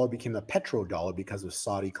U.S. dollar became the petrodollar because of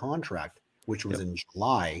Saudi contract, which was in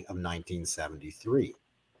July of 1973.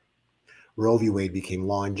 Roe v. Wade became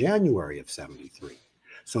law in January of 73.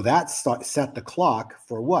 So that set the clock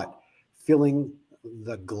for what? Filling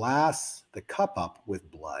the cup up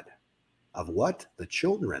with blood of what? The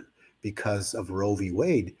children. Because of Roe v.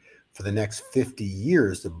 Wade, for the next 50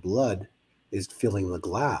 years, the blood is filling the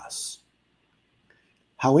glass.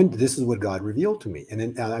 This is what God revealed to me.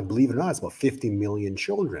 And I believe it or not, it's about 50 million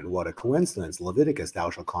children. What a coincidence. Leviticus,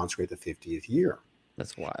 thou shalt consecrate the 50th year.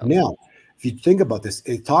 That's wild. Now, if you think about this,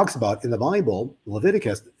 it talks about in the Bible,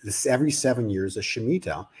 Leviticus, every 7 years a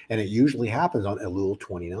Shemitah, and it usually happens on Elul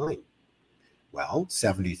 29. Well,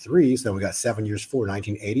 73, so we got 7 years before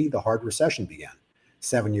 1980, the hard recession began.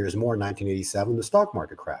 7 years more, 1987, the stock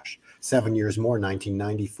market crash. 7 years more,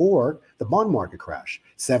 1994, the bond market crash.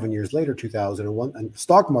 7 years later, 2001, and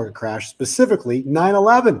stock market crash, specifically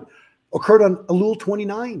 9/11, occurred on Elul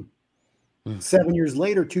 29. 7 years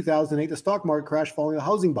later, 2008, the stock market crash following the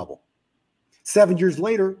housing bubble. 7 years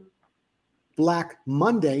later, Black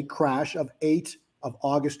Monday crash of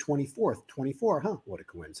August 24th. 24, what a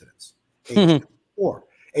coincidence. 8/24.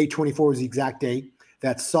 8/24 was the exact date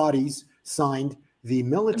that Saudis signed the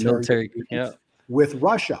military with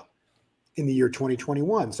Russia in the year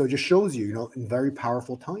 2021. So it just shows you, a very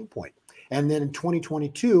powerful time point. And then in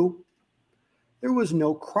 2022, there was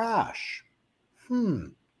no crash.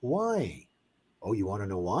 Why? Oh, you want to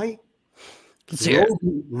know why? Let's hear it.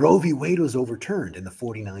 Roe v. Wade was overturned in the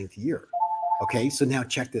 49th year. Okay, so now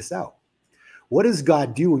check this out. What does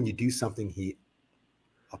God do when you do something he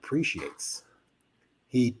appreciates?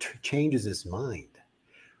 He changes his mind.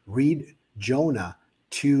 Read Jonah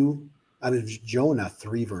 3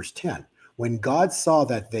 verse 10. When God saw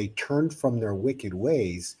that they turned from their wicked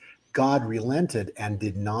ways, God relented and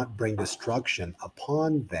did not bring destruction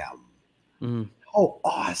upon them. How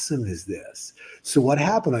awesome is this? So what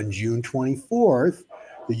happened on June 24th?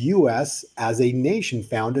 The U.S. as a nation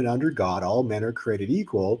founded under God, all men are created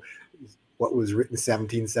equal. What was written in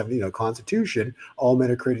 1770, Constitution, all men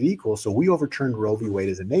are created equal. So we overturned Roe v. Wade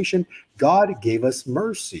as a nation. God gave us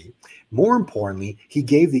mercy. More importantly, he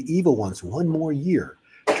gave the evil ones one more year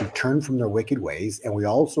to turn from their wicked ways. And we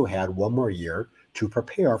also had one more year to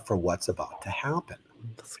prepare for what's about to happen.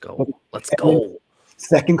 Let's go. Let's go.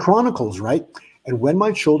 Second Chronicles, right? And when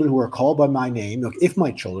my children who are called by my name, look, if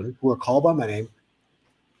my children who are called by my name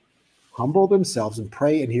humble themselves and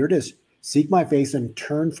pray, and here it is, seek my face and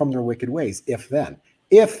turn from their wicked ways. If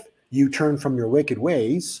you turn from your wicked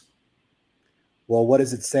ways, well, what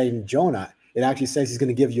does it say in Jonah? It actually says he's going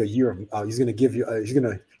to give you a year of, he's going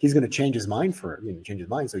to change his mind change his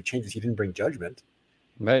mind. So he didn't bring judgment.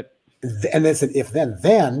 Right. And then said, if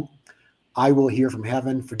then I will hear from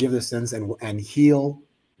heaven, forgive their sins and heal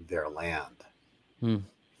their land.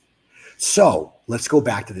 So let's go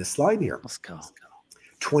back to this slide here. Let's go.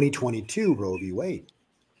 2022 Roe v. Wade,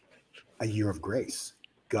 a year of grace.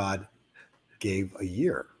 God gave a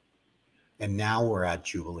year. And now we're at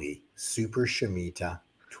Jubilee, Super Shemitah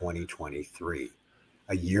 2023,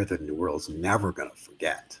 a year that the world's never going to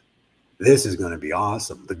forget. This is going to be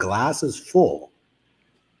awesome. The glass is full.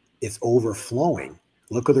 It's overflowing.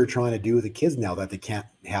 Look what they're trying to do with the kids now that they can't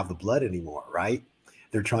have the blood anymore, right?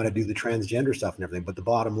 They're trying to do the transgender stuff and everything. But the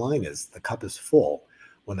bottom line is the cup is full.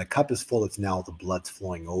 When the cup is full, it's now the blood's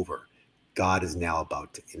flowing over. God is now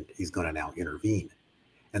he's going to now intervene.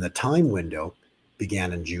 And the time window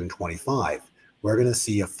began in June 25. We're going to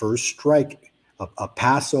see a first strike, a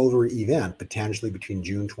Passover event, potentially between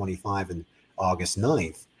June 25 and August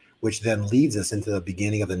 9th, which then leads us into the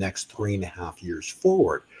beginning of the next 3.5 years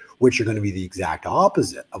forward, which are going to be the exact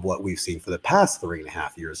opposite of what we've seen for the past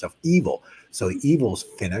 3.5 years of evil. So the evil's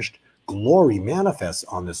finished. Glory manifests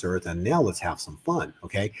on this earth, and now let's have some fun,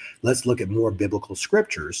 okay? Let's look at more biblical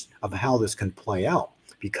scriptures of how this can play out.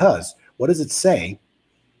 Because what does it say?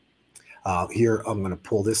 Here, I'm going to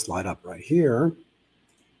pull this slide up right here.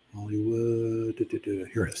 Hollywood,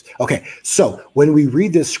 here it is. Okay, so when we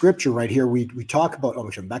read this scripture right here, we talk about,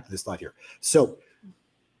 I'm back to this slide here. So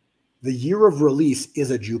the year of release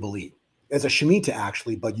is a Jubilee. It's a Shemitah,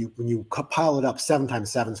 actually, but when you pile it up, 7 times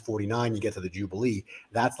 7 is 49, you get to the Jubilee.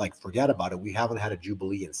 That's like, forget about it. We haven't had a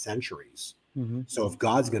Jubilee in centuries. So if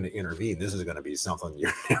God's going to intervene, this is going to be something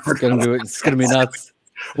you're never going to do. It's going to be nuts.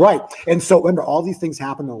 Right. And so remember, all these things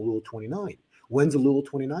happen on Elul 29. When's Elul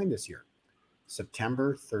 29 this year?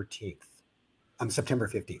 September 15th.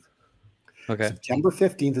 Okay. September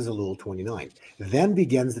 15th is Elul 29. Then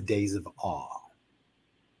begins the days of awe.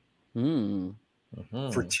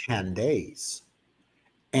 For 10 days.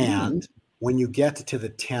 And when you get to the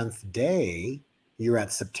 10th day, you're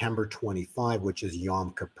at September 25, which is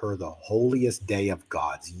Yom Kippur, the holiest day of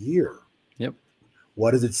God's year. Yep.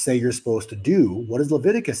 What does it say you're supposed to do? What does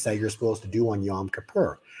Leviticus say you're supposed to do on Yom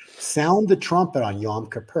Kippur? Sound the trumpet on Yom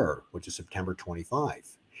Kippur, which is September 25,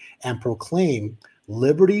 and proclaim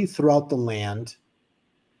liberty throughout the land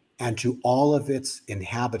and to all of its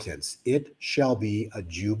inhabitants. It shall be a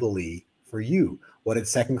jubilee for you. What did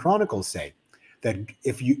 2 Chronicles say? That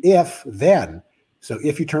if you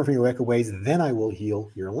turn from your wicked ways, then I will heal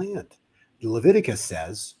your land. Leviticus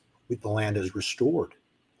says the land is restored.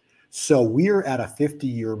 So we're at a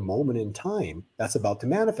 50-year moment in time that's about to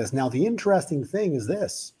manifest. Now, the interesting thing is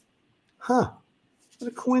this. What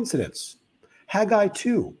a coincidence. Haggai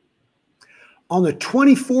 2. On the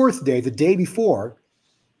 24th day, the day before,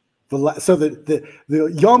 the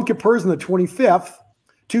Yom Kippur is on the 25th,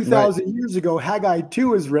 2,000 years ago, Haggai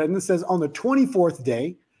 2 is written. It says, on the 24th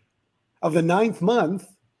day of the 9th month,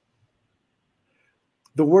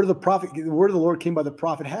 the word of the Lord came by the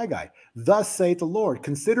prophet Haggai. Thus saith the Lord,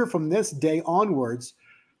 consider from this day onwards,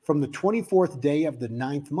 from the 24th day of the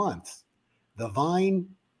 9th month, the vine,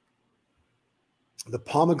 the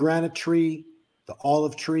pomegranate tree, the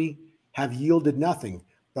olive tree have yielded nothing.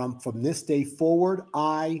 From this day forward,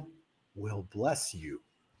 I will bless you.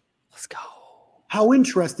 Let's go. How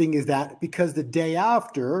interesting is that? Because the day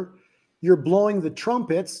after, you're blowing the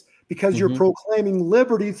trumpets because you're proclaiming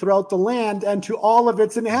liberty throughout the land and to all of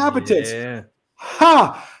its inhabitants. Yeah.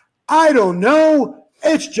 I don't know.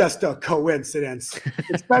 It's just a coincidence,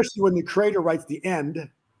 especially when the creator writes the end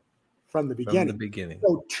from the beginning.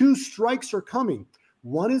 So 2 strikes are coming.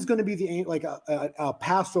 One is going to be like a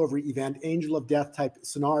Passover event, angel of death type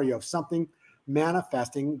scenario of something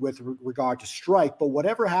manifesting with regard to strike. But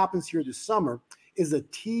whatever happens here this summer is a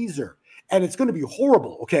teaser, and it's going to be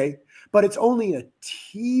horrible, okay? But it's only a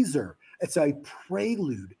teaser. It's a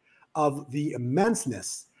prelude of the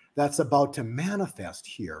immenseness that's about to manifest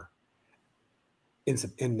here in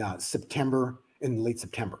September, in late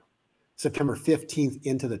September 15th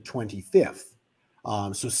into the 25th.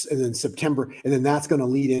 And then September, and then that's going to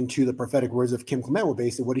lead into the prophetic words of Kim Clement. Well,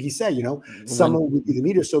 basically, what did he say? Summer will be the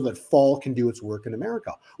meter so that fall can do its work in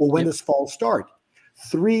America. Well, when does fall start?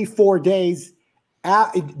 3-4 days.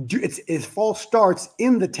 Fall starts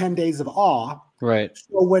in the 10 days of awe. Right.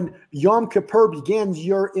 So when Yom Kippur begins,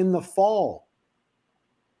 you're in the fall.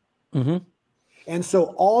 Mm-hmm. And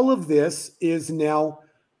so all of this is now.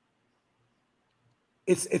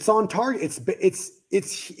 It's on target.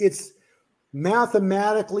 It's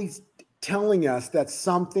mathematically telling us that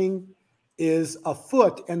something is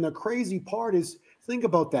afoot. And the crazy part is, think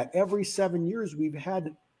about that. Every 7 years we've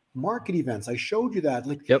had market events. I showed you that.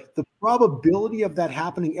 The probability of that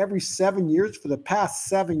happening every 7 years for the past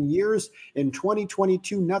 7 years. In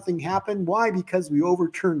 2022, nothing happened. Why? Because we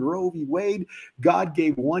overturned Roe v. Wade. God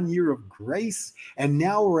gave 1 year of grace. And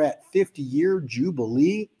now we're at 50-year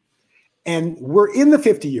Jubilee. And we're in the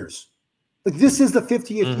 50 years. This is the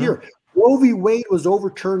 50th year. Roe v. Wade was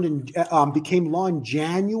overturned and became law in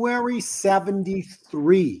January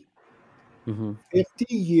 73. 50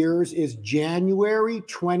 years is January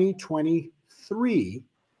 2023,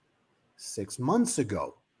 6 months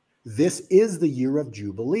ago. This is the year of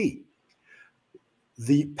Jubilee.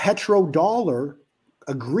 The petrodollar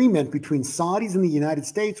agreement between Saudis and the United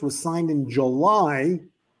States was signed in July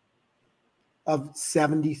of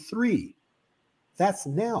 73. That's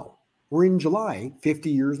now. We're in July,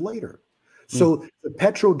 50 years later. So the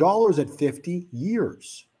petrodollar is at 50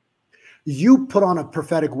 years. You put on a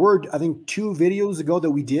prophetic word, I think 2 videos ago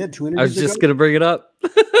that we did, 2 interviews ago. I was just going to bring it up.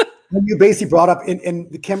 And you basically brought up,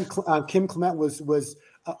 and the Kim Clement was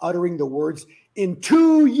uttering the words, in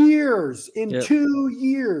 2 years, 2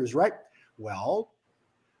 years, right? Well,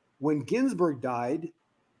 when Ginsburg died,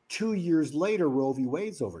 2 years later, Roe v.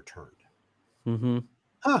 Wade's overturned.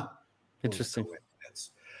 Interesting.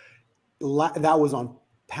 That was on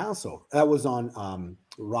Passover. That was on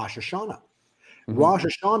Rosh Hashanah. Rosh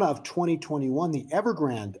Hashanah of 2021, the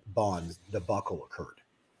Evergrande bonds debacle occurred.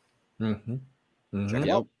 Check it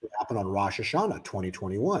out. It happened on Rosh Hashanah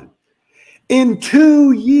 2021. In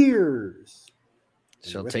 2 years.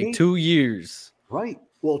 Shall take 2 years. Right.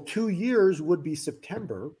 Well, 2 years would be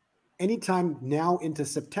September. Anytime now into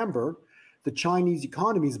September, the Chinese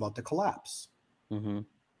economy is about to collapse. In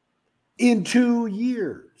 2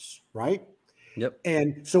 years, right? Yep.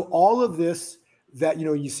 And so all of this that,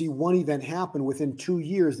 you see one event happen within 2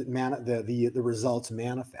 years that the results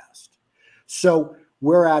manifest. So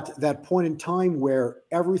we're at that point in time where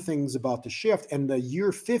everything's about to shift, and the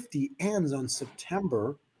year 50 ends on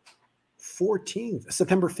September 15th,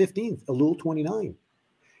 Elul 29.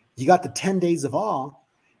 You got the 10 days of awe,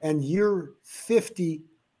 and year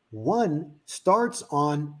 51 starts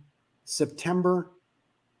on September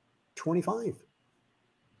 25.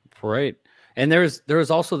 Right. And there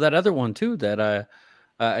was also that other one too that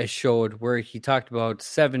I showed where he talked about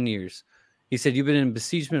 7 years. He said, you've been in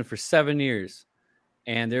besiegement for 7 years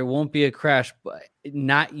and there won't be a crash, but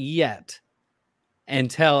not yet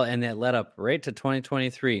and it led up right to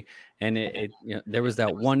 2023. And it there was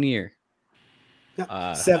that 1 year.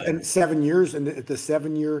 7 years, and the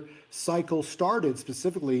 7 year cycle started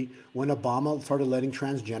specifically when Obama started letting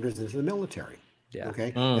transgenders into the military. Yeah.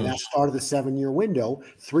 Okay. And that started the 7 year window.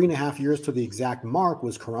 3.5 years to the exact mark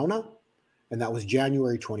was Corona, and that was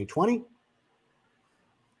January 2020.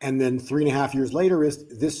 And then 3.5 years later is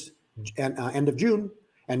this end of June,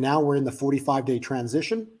 and now we're in the 45-day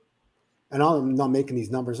transition. And I'm not making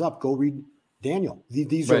these numbers up. Go read Daniel.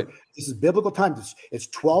 This is biblical time. It's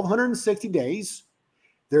 1,260 days.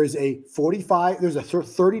 There's a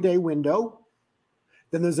 30-day window.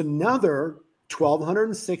 Then there's another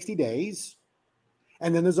 1,260 days.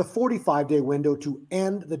 And then there's a 45-day window to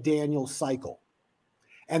end the Daniel cycle.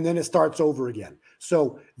 And then it starts over again.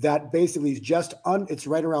 So that basically is just, it's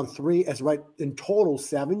right around 3, it's right in total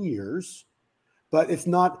 7 years, but it's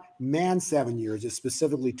not 7 years. It's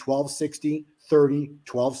specifically 1260, 30,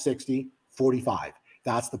 1260, 45.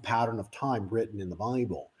 That's the pattern of time written in the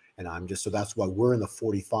Bible. And so that's why we're in the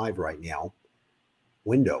 45 right now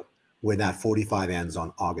window. when that 45 ends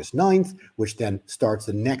on August 9th, which then starts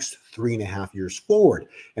the next 3.5 years forward.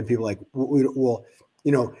 And people are like, well,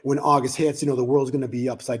 when August hits, the world's going to be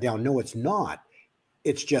upside down. No, it's not.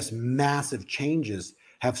 It's just massive changes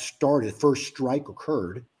have started. First strike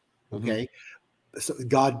occurred. Okay. So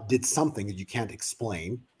God did something that you can't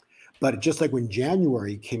explain. But just like when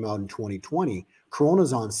January came out in 2020,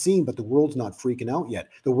 Corona's on scene, but the world's not freaking out yet.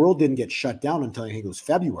 The world didn't get shut down until I think it was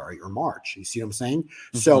February or March. You see what I'm saying?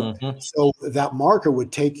 So that marker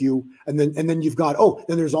would take you, and then you've got,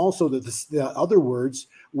 then there's also the other words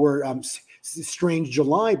were strange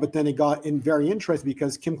July, but then it got very interesting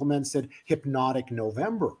because Kim Clement said hypnotic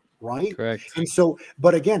November, right? Correct. And so,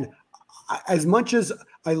 but again, as much as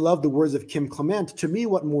I love the words of Kim Clement, to me,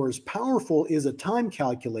 what more is powerful is a time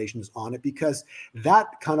calculations on it, because that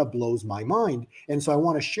kind of blows my mind. And so I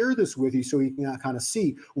want to share this with you so you can kind of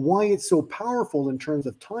see why it's so powerful in terms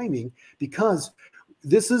of timing, because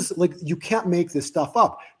this is like, you can't make this stuff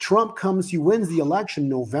up. Trump he wins the election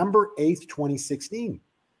November 8th, 2016.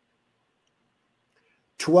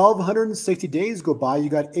 1,260 days go by. You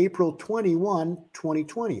got April 21,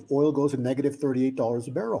 2020. Oil goes to negative $38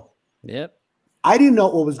 a barrel. Yep. I didn't know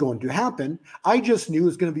what was going to happen. I just knew it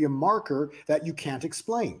was going to be a marker that you can't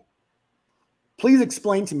explain. Please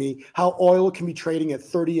explain to me how oil can be trading at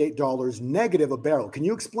 $38 negative a barrel. Can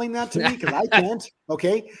you explain that to me? Because I can't.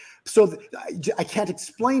 Okay. So I can't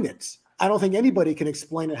explain it. I don't think anybody can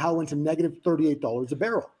explain it, how it went to negative $38 a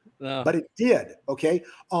barrel. No. But it did. Okay.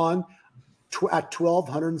 At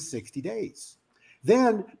 1,260 days.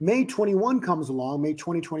 Then May 2021 comes along.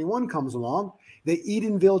 The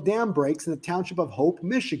Edenville Dam breaks in the township of Hope,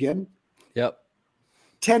 Michigan. Yep.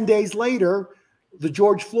 10 days later, the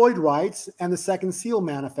George Floyd riots and the second seal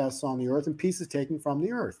manifests on the earth and peace is taken from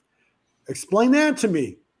the earth. Explain that to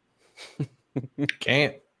me.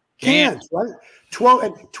 Can't. Right?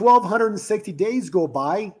 1,260 days go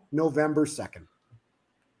by November 2nd.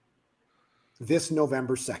 This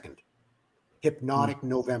November 2nd. Hypnotic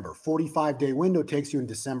November. 45-day window takes you in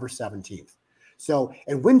December 17th. So,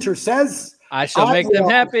 and winter says, I shall make them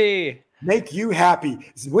happy. Make you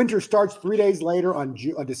happy. Winter starts 3 days later on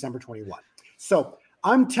December 21. So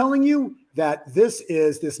I'm telling you that this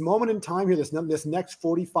moment in time here, this next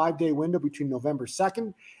 45-day window between November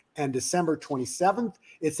 2nd and December 27th.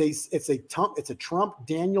 It's a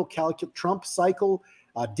Trump cycle.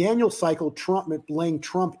 Daniel cycle, Trump laying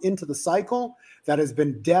Trump into the cycle that has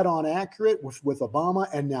been dead on accurate with Obama,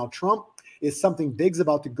 and now Trump. Is something big's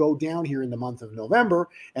about to go down here in the month of November,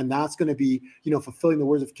 and that's going to be, fulfilling the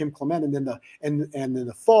words of Kim Clement. And then in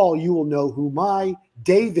the fall, you will know who my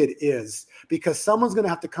David is, because someone's going to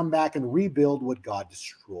have to come back and rebuild what God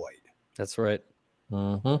destroyed. That's right.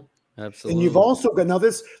 Mm-hmm. Absolutely. And you've also got now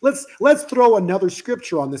this. Let's throw another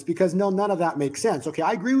scripture on this, because none of that makes sense. Okay,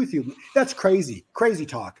 I agree with you. That's crazy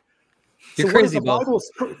talk. You're so crazy, Bible.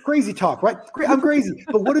 Crazy talk, right? I'm crazy.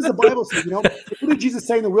 But what does the Bible say? What did Jesus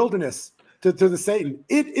say in the wilderness? To the Satan,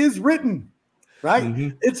 it is written, right?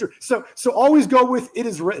 Mm-hmm. It's so always go with it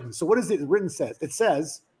is written. So what does it written says? It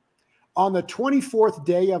says on the 24th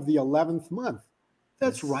day of the 11th month.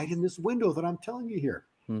 That's right in this window that I'm telling you here.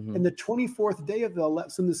 Mm-hmm. In the 24th day of the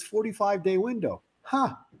 11th, in this 45-day window.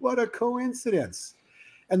 What a coincidence.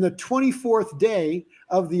 And the 24th day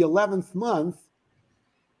of the 11th month,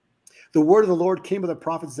 the word of the Lord came to the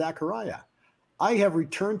prophet Zechariah. I have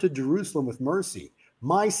returned to Jerusalem with mercy.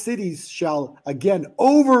 My cities shall again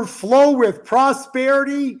overflow with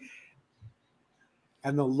prosperity,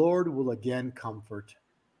 and the Lord will again comfort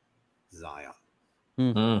Zion.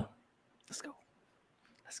 Mm-hmm. Let's go.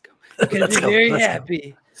 I'm going to be very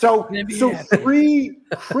happy. So 3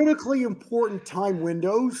 critically important time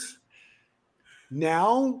windows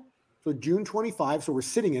now. So June 25. So we're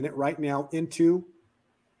sitting in it right now into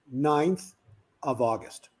 9th of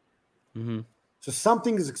August. Mm-hmm. So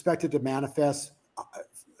something is expected to manifest.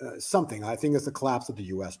 Something. I think it's the collapse of the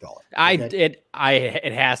U.S. dollar. Okay?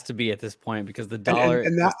 It has to be at this point, because the dollar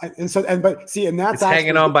and that's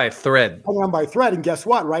hanging on by a thread. Hanging on by a thread, and guess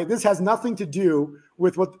what? Right, this has nothing to do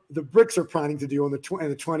with what the BRICS are planning to do on the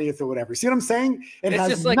 20th or whatever. See what I'm saying? It's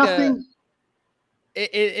just like nothing.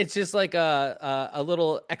 It's just like a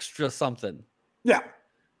little extra something. Yeah.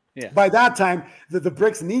 By that time, the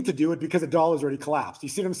BRICS need to do it because the dollar's already collapsed. You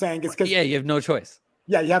see what I'm saying? It's because you have no choice.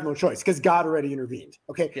 Yeah, you have no choice because God already intervened.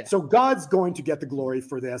 Okay, So God's going to get the glory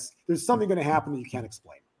for this. There's something going to happen that you can't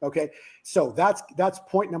explain. Okay, so that's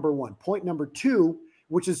point number 1. Point number 2,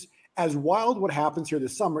 which is as wild what happens here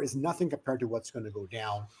this summer, is nothing compared to what's going to go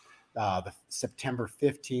down the September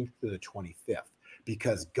 15th to the 25th,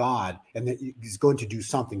 because God is going to do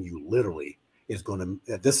something you literally is going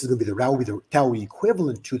to, this is going to be that will be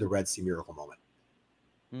equivalent to the Red Sea miracle moment.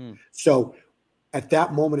 So at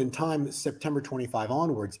that moment in time, September 25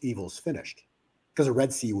 onwards, evil's finished because the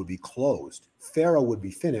Red Sea would be closed. Pharaoh would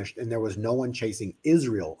be finished, and there was no one chasing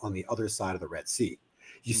Israel on the other side of the Red Sea.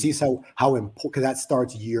 You see how important, because that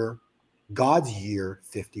starts God's year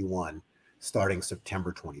 51, starting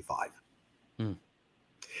September 25.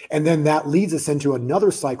 And then that leads us into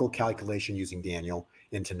another cycle calculation using Daniel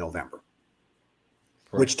into November,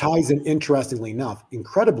 which ties in, incredibly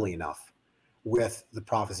enough, with the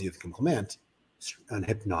prophecy of Clement on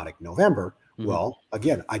hypnotic November. Well,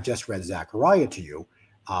 again, I just read Zechariah to you,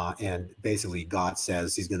 and basically God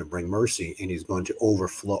says he's going to bring mercy and he's going to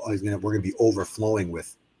overflow. We're going to be overflowing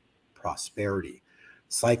with prosperity.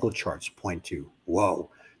 Cycle charts point to, whoa,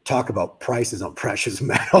 talk about prices on precious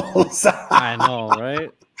metals. I know,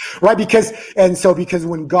 right? Right, because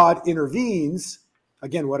when God intervenes,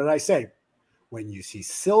 again, what did I say? When you see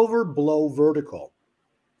silver blow vertical,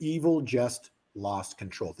 evil just lost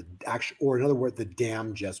control. Or in other words, the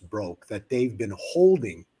dam just broke that they've been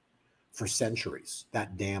holding for centuries.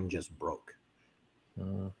 That dam just broke.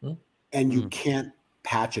 And you can't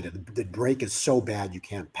patch it. The break is so bad you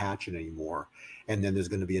can't patch it anymore. And then there's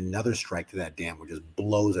going to be another strike to that dam which just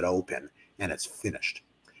blows it open and it's finished.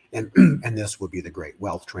 And this would be the great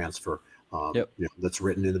wealth transfer that's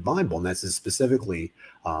written in the Bible. And that's specifically,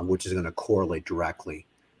 which is going to correlate directly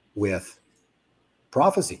with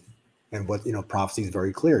prophecy. And what, prophecy is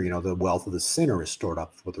very clear. The wealth of the sinner is stored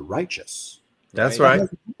up for the righteous. That's right.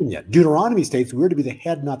 Yet. Deuteronomy states we're to be the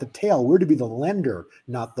head, not the tail. We're to be the lender,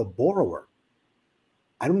 not the borrower.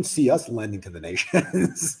 I don't see us lending to the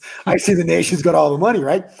nations. I see the nations got all the money,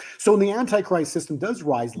 right? So the Antichrist system does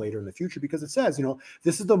rise later in the future because it says,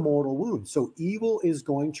 this is the mortal wound. So evil is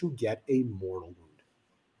going to get a mortal wound.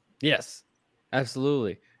 Yes,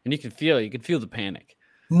 absolutely. And you can feel the panic.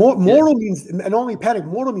 Mortal means, and not only panic,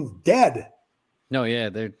 mortal means dead. No, yeah,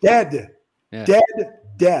 they're dead. Yeah.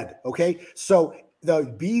 Dead. Okay. So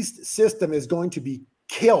the beast system is going to be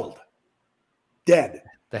killed. Dead.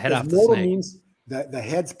 The head off the mortal snake. Means that the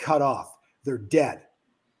head's cut off. They're dead.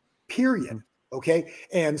 Period. Okay.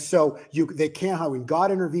 And so they can't, when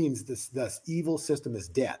God intervenes, this evil system is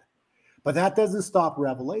dead. But that doesn't stop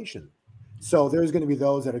revelation. So there's going to be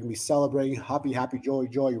those that are going to be celebrating, happy,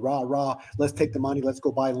 joy, rah. Let's take the money. Let's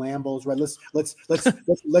go buy Lambos, right?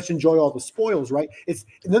 Let's enjoy all the spoils, right? It's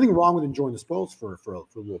nothing wrong with enjoying the spoils for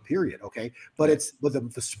a little period, okay? But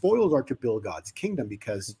the spoils are to build God's kingdom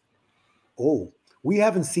because, we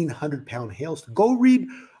haven't seen 100-pound hailstorm. Go read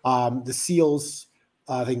the Seals,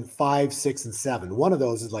 I think 5, 6, and 7. One of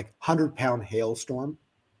those is like 100-pound hailstorm.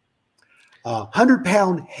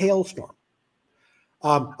 100-pound hailstorm.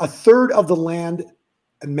 A third of the land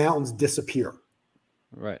and mountains disappear.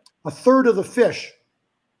 Right. A third of the fish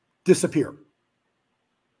disappear.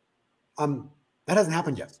 That hasn't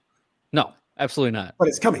happened yet. No, absolutely not. But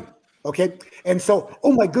it's coming. Okay. And so,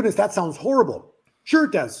 oh my goodness, that sounds horrible. Sure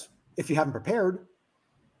it does, if you haven't prepared.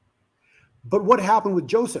 But what happened with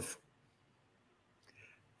Joseph?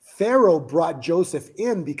 Pharaoh brought Joseph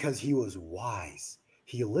in because he was wise.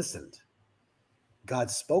 He listened. God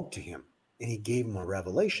spoke to him. And he gave him a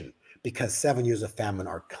revelation because 7 years of famine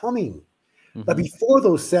are coming. But before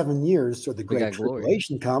those 7 years, or the great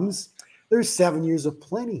tribulation comes, there's 7 years of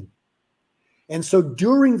plenty. And so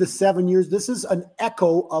during the 7 years, this is an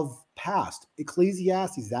echo of past.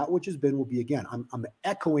 Ecclesiastes, that which has been will be again. I'm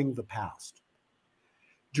echoing the past.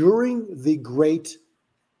 During the great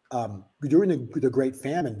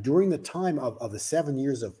famine, during the time of the 7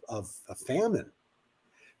 years of famine,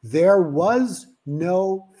 there was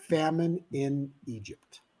no famine in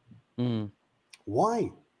Egypt.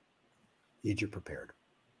 Why? Egypt prepared.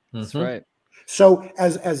 That's right. So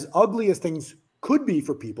as ugly as things could be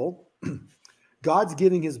for people, God's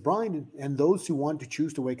giving his bride and those who want to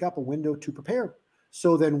choose to wake up a window to prepare.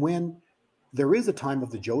 So then when there is a time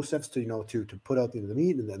of the Josephs to put out the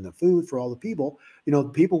meat and then the food for all the people,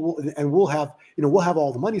 people will, and we'll have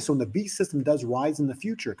all the money. So when the beast system does rise in the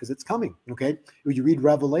future, because it's coming. Okay. When you read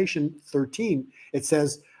Revelation 13, it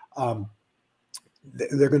says,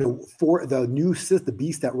 they're going to, for the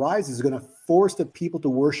beast that rises is going to force the people to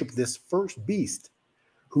worship this first beast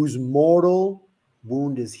whose mortal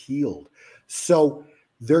wound is healed. So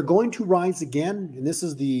they're going to rise again. And this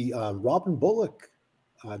is the Robin Bullock.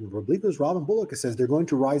 I believe it was Robin Bullock. It says they're going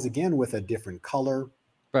to rise again with a different color,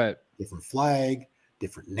 right? Different flag,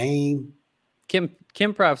 different name. Kim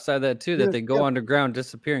prophesied that too, that they go underground,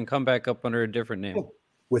 disappear, and come back up under a different name.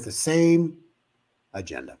 With the same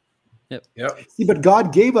agenda. Yep. See, but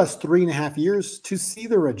God gave us 3.5 years to see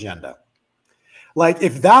their agenda. Like,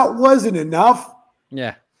 if that wasn't enough,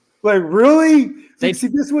 Yeah. like, really? See,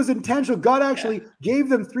 this was intentional. God actually gave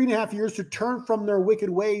them 3.5 years to turn from their wicked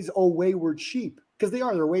ways, oh wayward sheep, because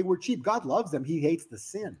they're wayward sheep. God loves them. He hates the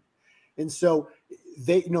sin. And so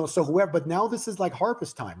but now this is like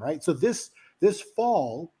harvest time, right? So this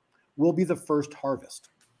fall will be the first harvest.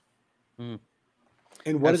 And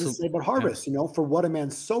what does it say about harvest? For what a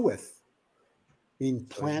man soweth, being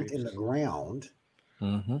plant in the ground,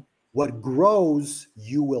 what grows,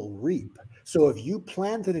 you will reap. So if you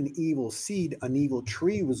planted an evil seed, an evil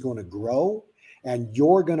tree was going to grow, and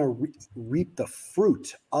you're going to reap the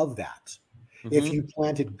fruit of that. If you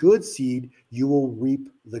planted good seed, you will reap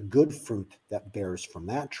the good fruit that bears from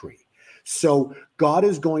that tree. So God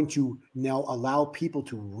is going to now allow people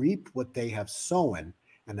to reap what they have sown.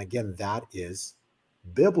 And again, that is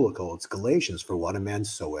biblical. It's Galatians, for what a man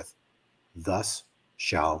soweth, thus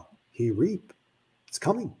shall he reap. It's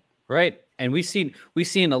coming. Right. And we've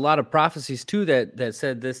seen a lot of prophecies too that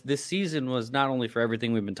said this season was not only for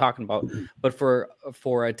everything we've been talking about, but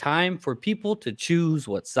for a time for people to choose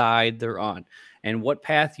what side they're on and what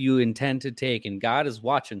path you intend to take. And God is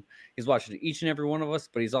watching. He's watching each and every one of us,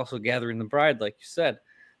 but he's also gathering the bride, like you said.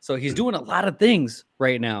 So he's doing a lot of things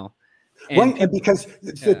right now. And because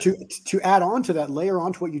to add on to that, layer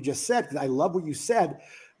on to what you just said, because I love what you said.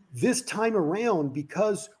 This time around,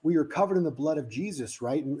 because we are covered in the blood of Jesus,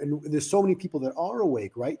 right? And there's so many people that are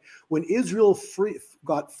awake, right? When Israel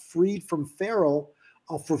got freed from Pharaoh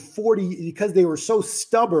for 40, because they were so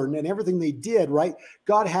stubborn and everything they did, right?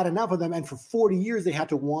 God had enough of them. And for 40 years, they had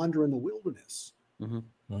to wander in the wilderness.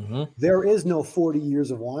 There is no 40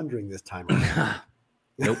 years of wandering this time around.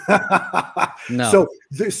 Nope. No.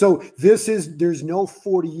 So there's no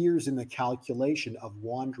 40 years in the calculation of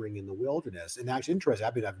wandering in the wilderness. And actually interesting,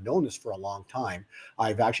 I've known this for a long time.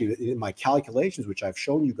 I've actually, in my calculations, which I've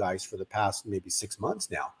shown you guys for the past maybe 6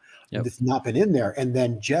 months now, it's not been in there. And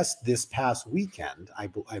then just this past weekend,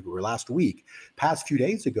 or last week, past few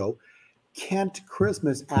days ago, Kent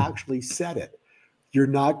Christmas actually said it. You're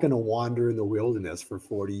not going to wander in the wilderness for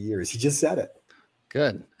 40 years. He just said it.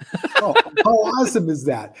 Good. How awesome is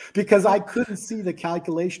that? Because I couldn't see the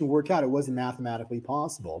calculation work out. It wasn't mathematically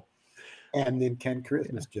possible. And then Ken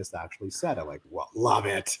Christmas just actually said it. Like, well, love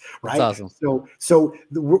it, right? That's awesome. So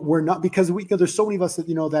we're not, because there's so many of us that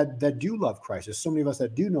that do love Christ. There's so many of us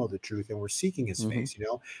that do know the truth, and we're seeking His face.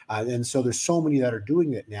 And so there's so many that are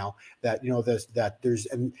doing it now. That there's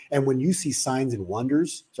and when you see signs and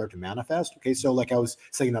wonders start to manifest. Okay, so like I was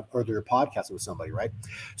saying up earlier podcast with somebody, right?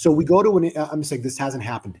 So we go to I'm saying this hasn't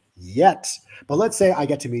happened yet, but let's say I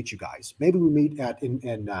get to meet you guys. Maybe we meet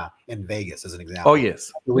in Vegas as an example. Oh yes,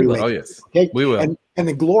 we will. Oh yes. Okay, we will. And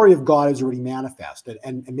the glory of God is already manifested,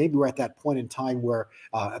 and maybe we're at that point in time where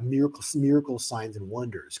miracle signs and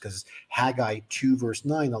wonders, because Haggai 2 verse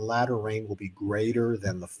 9, the latter rain will be greater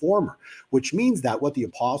than the former, which means that what the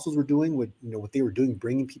apostles were doing, what they were doing,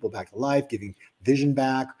 bringing people back to life, giving vision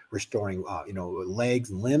back, restoring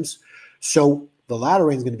legs and limbs. So the latter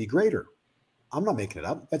rain is going to be greater. I'm not making it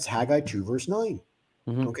up. That's Haggai 2 verse 9.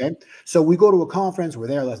 Okay, so we go to a conference, we're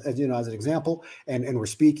there, as an example, and we're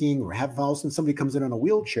speaking, we're having house, and somebody comes in on a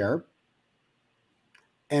wheelchair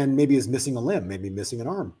and maybe is missing a limb, maybe missing an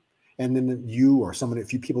arm. And then you or a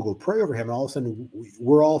few people go pray over him, and all of a sudden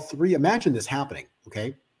we're all three. Imagine this happening,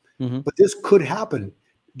 okay? But this could happen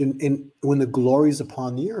when the glory is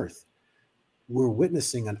upon the earth. We're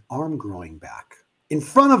witnessing an arm growing back in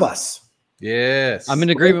front of us. Yes. I'm in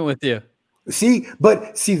agreement with you. See,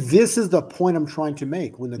 this is the point I'm trying to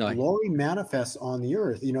make. When the glory manifests on the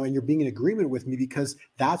earth, and you're being in agreement with me, because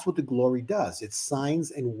that's what the glory does. It's signs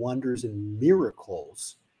and wonders and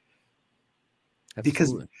miracles. Absolutely.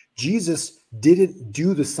 Because Jesus didn't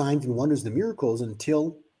do the signs and wonders and the miracles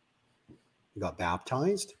until he got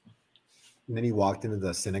baptized. And then he walked into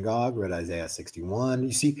the synagogue, read Isaiah 61,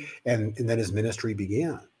 you see, and then his ministry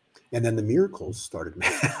began. And then the miracles started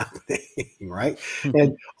happening, right?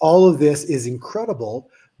 And all of this is incredible,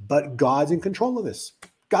 but God's in control of this.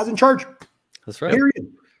 God's in charge. That's right.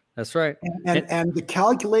 Period. That's right. And the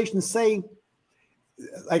calculations say,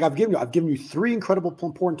 like I've given you three incredible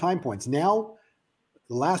important time points. Now,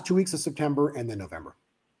 the last 2 weeks of September and then November.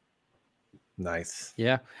 Nice.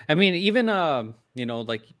 Yeah. I mean, even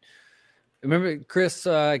like, remember Chris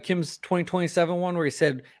Kim's 2027 one where he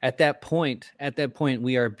said at that point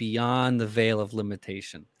we are beyond the veil of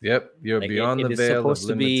limitation. Yep, you're like beyond the veil of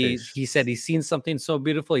limitation. He said he's seen something so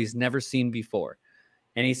beautiful he's never seen before,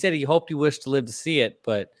 and he said he hoped he wished to live to see it.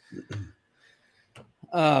 But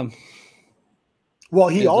well,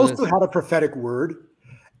 he also had a prophetic word,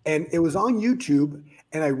 and it was on YouTube,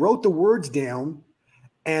 and I wrote the words down,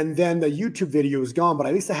 And then the YouTube video is gone, but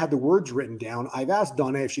at least I had the words written down. I've asked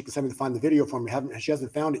Donna if she can send me to find the video for me. She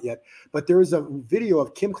hasn't found it yet. But there is a video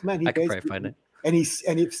of Kim Clement. I can probably find it. And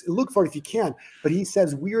look for it if you can. But he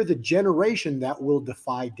says, we are the generation that will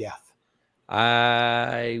defy death.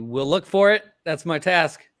 I will look for it. That's my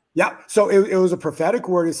task. Yeah. So it was a prophetic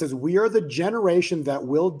word. It says, we are the generation that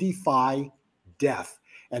will defy death.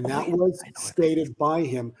 And that was stated by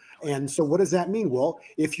him. And so what does that mean? Well,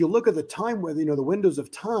 if you look at the time where, the windows of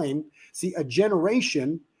time, see a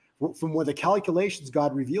generation from where the calculations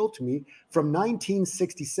God revealed to me from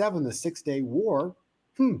 1967, the 6-day war.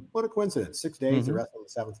 What a coincidence. 6 days, the rest on the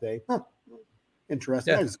 7th day.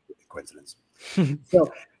 Interesting. That is a coincidence.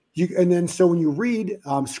 So when you read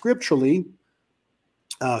scripturally,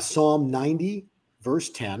 Psalm 90, verse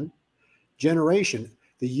 10, generation,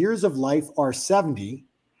 the years of life are 70,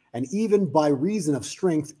 and even by reason of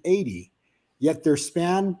strength 80, yet their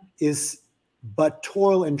span is but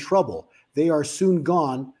toil and trouble. They are soon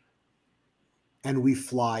gone, and we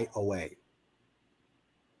fly away.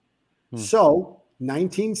 So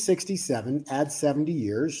 1967, add 70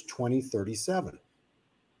 years, 2037.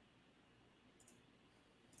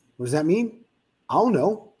 What does that mean? I don't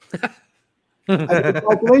know. I have a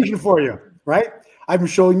calculation for you, right? I'm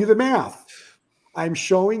showing you the math.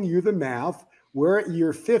 We're at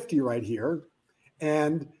year 50 right here,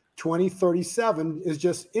 and 2037 is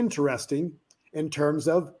just interesting in terms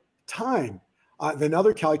of time.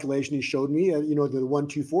 Another calculation he showed me, the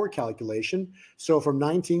 124 calculation. So from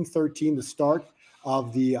 1913, the start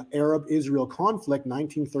of the Arab-Israel conflict,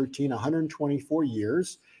 1913, 124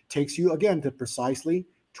 years, takes you again to precisely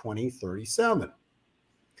 2037.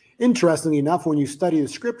 Interestingly enough, when you study the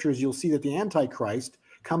scriptures, you'll see that the Antichrist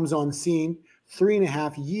comes on scene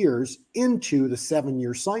 3.5 years into the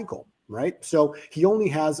 7-year cycle, right? So he only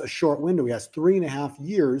has a short window. He has 3.5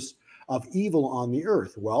 years of evil on the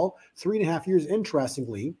earth. Well, 3.5 years,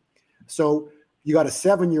 interestingly. So you got a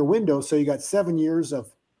 7-year window. So you got 7 years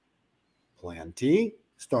of plenty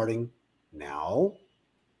starting now.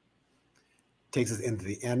 Takes us into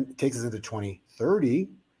the end, takes us into 2030.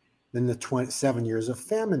 Then the 7 years of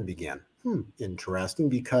famine began. Interesting,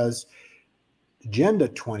 because Agenda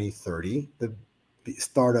 2030, the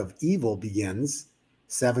start of evil begins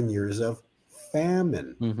 7 years of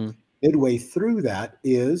famine. Midway through that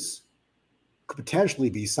could potentially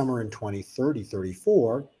be somewhere in 2030,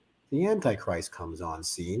 34. The Antichrist comes on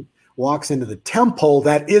scene, walks into the temple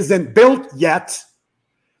that isn't built yet.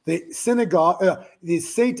 The synagogue,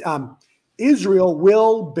 Israel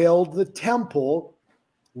will build the temple.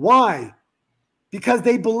 Why? Because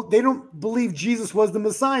they don't believe Jesus was the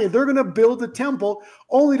Messiah. They're going to build the temple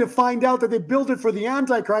only to find out that they built it for the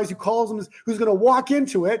Antichrist, who's going to walk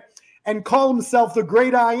into it and call himself the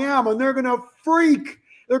great I am, and they're going to freak.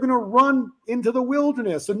 They're going to run into the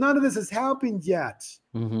wilderness. So none of this has happened yet.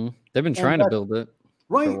 They've been trying to build it.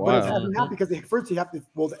 Right, but it hasn't happened because first you have to.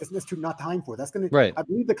 Well, that's not time for it. That's going to. Right. I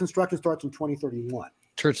believe the construction starts in 2031.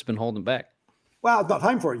 Church has been holding back. Well, it's not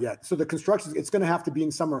time for it yet. So the construction, it's going to have to be in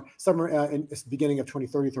summer in the beginning of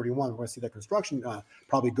 2030, 31. We're going to see that construction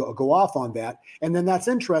probably go off on that. And then that's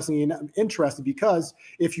interesting because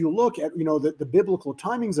if you look at, the biblical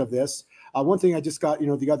timings of this, one thing I just got,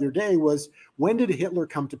 the other day was, when did Hitler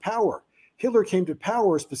come to power? Hitler came to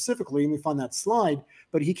power specifically, and we found that slide,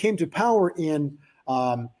 but he came to power in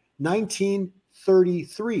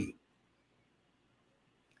 1933.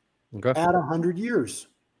 Okay. At 100 years.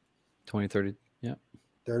 2030. Yeah.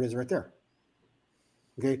 There it is right there.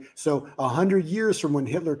 Okay. So 100 years from when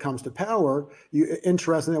Hitler comes to power,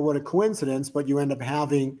 interesting, what a coincidence, but you end up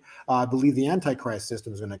having, I believe the Antichrist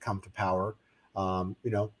system is going to come to power,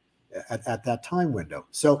 at that time window.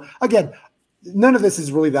 So again, none of this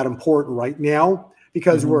is really that important right now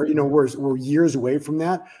because we're years away from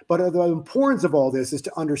that. But the importance of all this is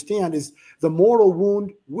to understand is the mortal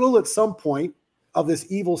wound will at some point of this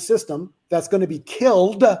evil system that's going to be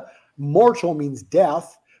killed. Mortal means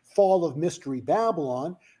death, fall of mystery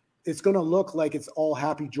Babylon. It's going to look like it's all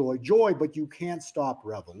happy, joy, joy, but you can't stop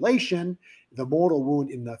revelation. The mortal wound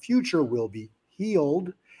in the future will be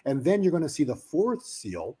healed. And then you're going to see the fourth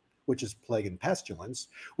seal, which is plague and pestilence,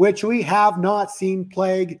 which we have not seen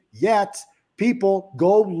plague yet. People,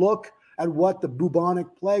 go look at what the bubonic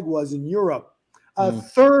plague was in Europe. A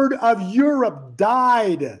third of Europe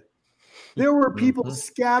died. There were people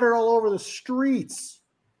scattered all over the streets.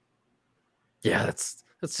 Yeah, that's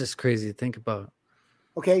just crazy to think about.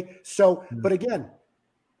 Okay, so, but again,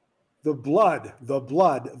 the blood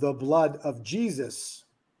of Jesus,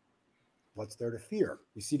 what's there to fear?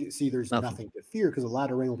 You see there's nothing to fear because the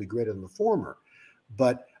latter rain will be greater than the former.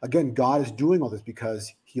 But again, God is doing all this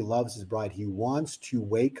because he loves his bride. He wants to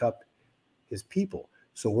wake up his people.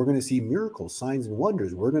 So we're going to see miracles, signs, and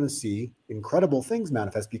wonders. We're going to see incredible things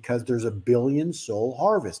manifest because there's a 1 billion soul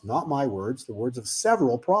harvest. Not my words, the words of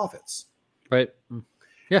several prophets. Right.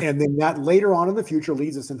 Yeah. And then that later on in the future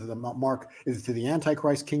leads us into the to the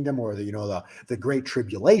Antichrist kingdom, or the Great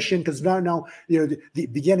Tribulation, because now the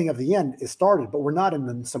beginning of the end is started, but we're not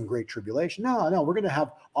in some Great Tribulation. No, we're going to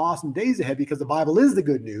have awesome days ahead because the Bible is the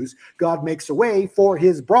good news. God makes a way for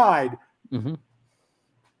his bride. Mm-hmm.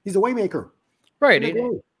 He's a way maker. Right.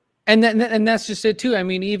 And that's just it too. I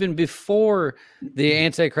mean, even before the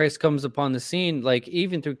Antichrist comes upon the scene, like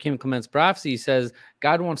even through Kim Clement's prophecy, he says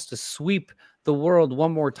God wants to sweep the world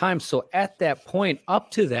one more time. So at that point,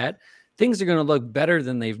 up to that, things are going to look better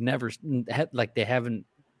than they've never had, like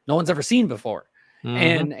no one's ever seen before.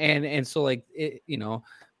 Mm-hmm. And so like,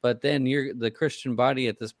 but then the Christian body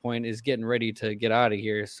at this point is getting ready to get out of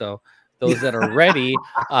here. So those that are ready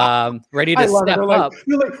to step up.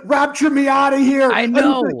 You're like, rapture me out of here. I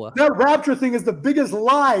know. That rapture thing is the biggest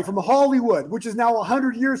lie from Hollywood, which is now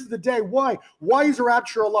 100 years to the day. Why? Why is the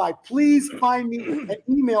rapture a lie? Please find me and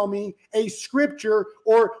email me a scripture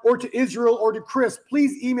or to Israel or to Chris.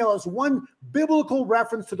 Please email us one biblical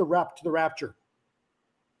reference to the rapture.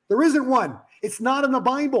 There isn't one. It's not in the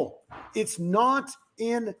Bible. It's not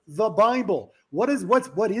in the Bible. What is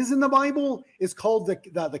in the Bible is called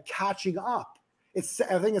the catching up. I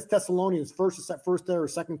think it's Thessalonians, first or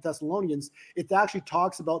second Thessalonians. It actually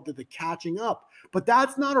talks about the catching up, but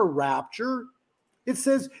that's not a rapture. It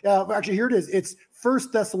says actually here it is. It's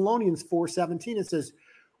 1 Thessalonians 4:17. It says,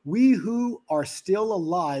 "We who are still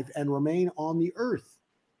alive and remain on the earth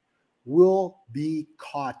will be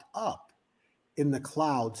caught up in the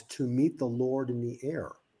clouds to meet the Lord in the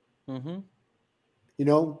air." Mm-hmm.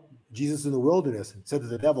 Jesus in the wilderness said to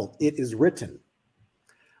the devil, "It is written."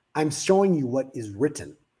 I'm showing you what is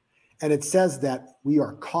written. And it says that we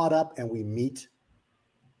are caught up and we meet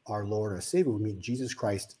our Lord, our Savior. We meet Jesus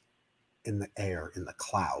Christ in the air, in the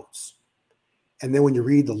clouds. And then when you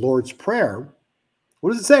read the Lord's Prayer,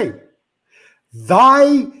 what does it say?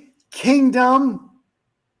 Thy kingdom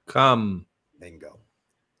come. Bingo.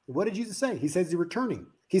 What did Jesus say? He says he's returning.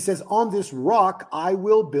 He says, on this rock, I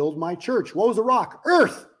will build my church. What was the rock?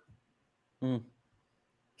 Earth.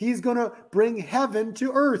 He's going to bring heaven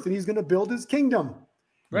to earth, and he's going to build his kingdom.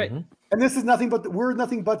 Right. Mm-hmm. And this is nothing but we're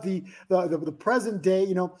nothing but the present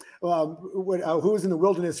day, who is in the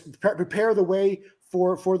wilderness, prepare the way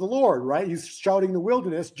for the Lord, right? He's shouting in the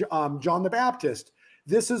wilderness, John the Baptist.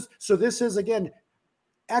 This is again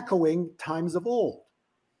echoing times of old.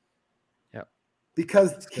 Yep.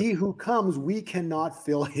 Because he who comes, we cannot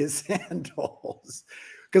fill his sandals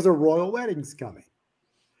because a royal wedding's coming.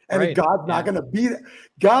 And right. God's not going to be there.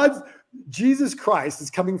 Jesus Christ is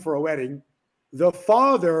coming for a wedding. The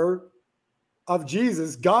Father of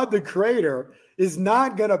Jesus, God the Creator, is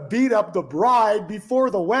not going to beat up the bride before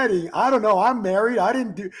the wedding. I don't know. I'm married. I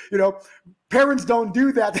didn't do, parents don't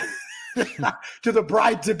do that to the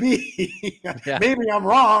bride to be. Yeah. Maybe I'm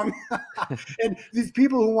wrong. And these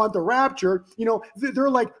people who want the rapture, they're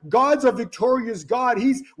like, God's a victorious God.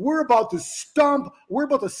 We're about to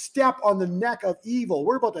step on the neck of evil.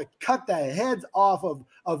 We're about to cut the heads off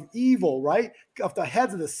of evil, right? Of the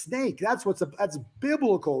heads of the snake. That's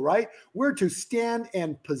biblical, right? We're to stand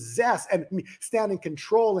and possess and stand in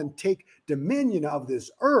control and take dominion of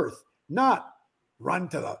this earth, not run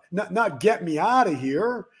to not get me out of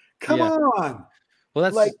here. Come on.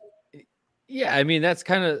 Well, that's I mean, that's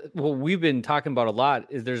kind of what we've been talking about a lot.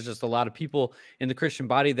 Is there's just a lot of people in the Christian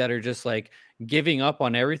body that are just like giving up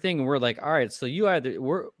on everything, and we're like, all right, so a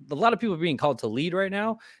lot of people are being called to lead right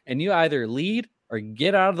now, and you either lead or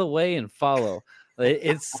get out of the way and follow.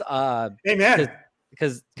 It's amen.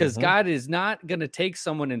 Because God is not going to take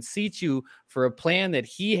someone and seat you for a plan that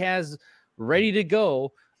He has ready to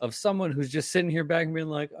go. Of someone who's just sitting here back and being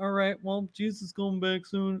like, all right, well, Jesus is going back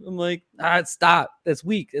soon. I'm like, stop. That's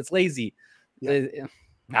weak. It's lazy. Yeah.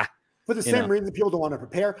 For the same reason people don't want to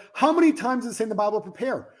prepare. How many times does it say in the Bible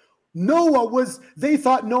prepare? They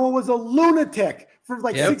thought Noah was a lunatic. For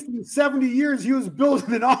 60, 70 years, he was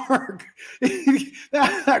building an ark.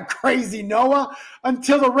 That crazy Noah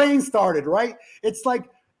until the rain started, right? It's like,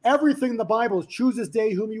 everything in the Bible is choose this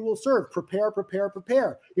day whom you will serve. Prepare, prepare,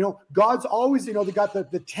 prepare. God's always, they got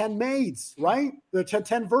the 10 maids, right? The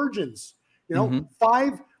 10 virgins.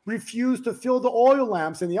 5 refused to fill the oil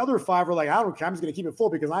lamps, and the other 5 were like, I don't care. I'm just going to keep it full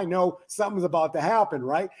because I know something's about to happen,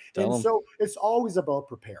 right? So it's always about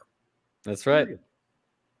prepare. That's right.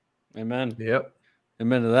 Amen. Yep.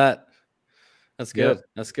 Amen to that. That's good. Yep.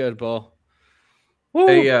 That's good, Bo.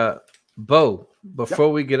 Hey, Bo,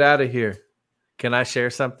 before we get out of here, can I share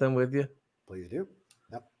something with you? Please do.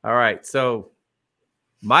 Yep. All right. So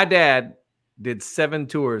my dad did 7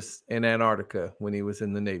 tours in Antarctica when he was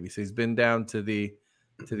in the Navy. So he's been down to the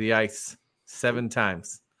ice 7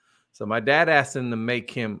 times. So my dad asked him to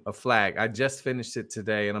make him a flag. I just finished it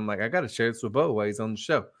today, and I'm like, I got to share this with Bo while he's on the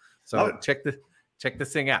show. So check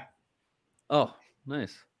this thing out. Oh,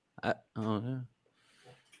 nice. Yeah.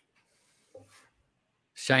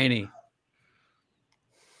 Shiny.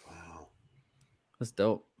 Wow. That's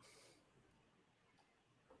dope.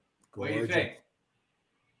 What do you think?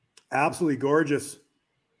 Absolutely gorgeous.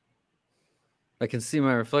 I can see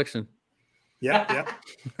my reflection. Yeah.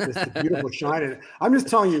 Just a beautiful shine in it. I'm just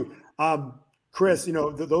telling you, Chris,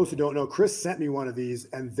 those who don't know, Chris sent me one of these,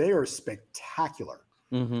 and they are spectacular.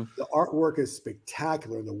 Mm-hmm. The artwork is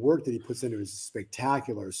spectacular, and the work that he puts into it is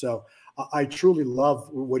spectacular. So I truly love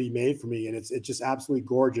what he made for me, and it's just absolutely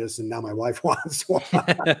gorgeous. And now my wife wants one.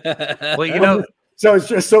 Well, so it's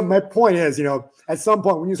just, so my point is, at some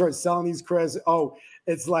point when you start selling these, Chris,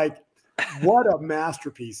 it's like, what a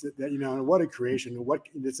masterpiece and what a creation,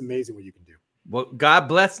 it's amazing what you can do. Well, God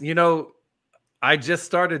bless. I just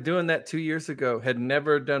started doing that 2 years ago. Had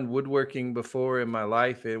never done woodworking before in my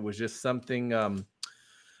life. It was just something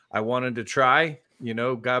I wanted to try.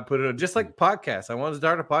 God put it on, just like podcasts. I wanted to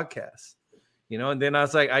start a podcast. And then I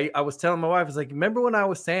was like, I was telling my wife, I was like, remember when I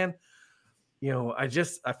was saying, I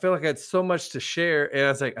feel like I had so much to share. And I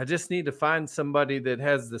was like, I just need to find somebody that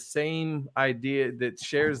has the same idea, that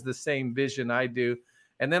shares the same vision I do.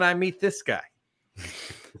 And then I meet this guy.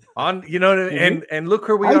 And look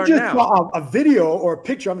where we are now. I just saw a video or a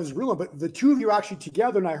picture of this real, but the two of you are actually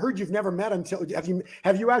together, and I heard you've never met until have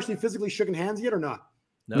you actually physically shaken hands yet or not?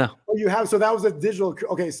 No. Oh, you have. So that was a digital.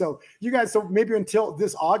 Okay, so you guys. So maybe until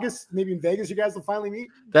this August, maybe in Vegas, you guys will finally meet.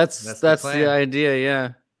 That's the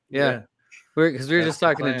idea. Yeah. Because we were just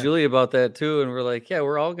talking to Julie about that too, and we're like, yeah,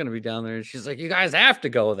 we're all going to be down there. And she's like, you guys have to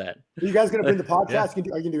go then. Are you guys going to bring the podcast? Are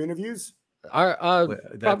you going to do interviews? That's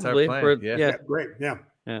probably. our plan. Yeah, great. Yeah.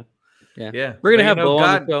 We're gonna have Bo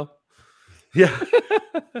on the show. Yeah.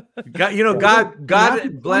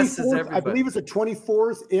 God blesses everybody. I believe it's the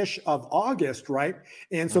 24th-ish of August, right?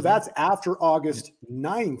 And so that's after August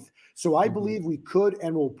 9th. So I believe we could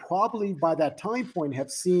and will probably by that time point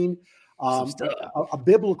have seen a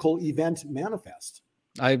biblical event manifest.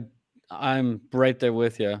 I'm right there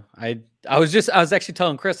with you. I was actually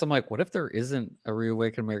telling Chris, I'm like, what if there isn't a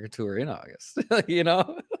Reawaken America tour in August?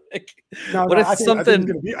 What if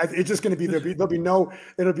something? It's just going to be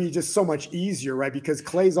it'll be just so much easier, right? Because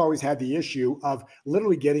Clay's always had the issue of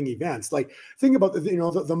literally getting events. Like, think about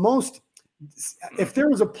the most. If there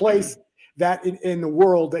was a place that in the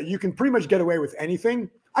world that you can pretty much get away with anything,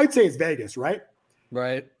 I'd say it's Vegas, right?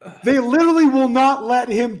 Right. They literally will not let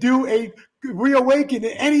him do a Reawaken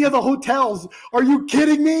in any of the hotels. Are you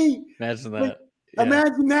kidding me? Imagine that.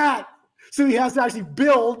 Imagine that. So he has to actually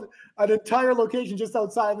build an entire location just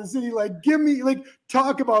outside of the city.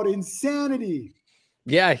 Talk about insanity.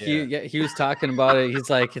 Yeah, he was talking about it. He's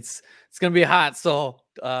like, it's gonna be hot, so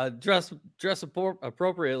dress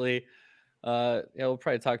appropriately. We'll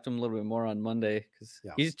probably talk to him a little bit more on Monday because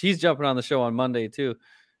he's jumping on the show on Monday too,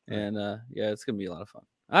 and it's gonna be a lot of fun.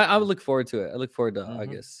 I would look forward to it. I look forward to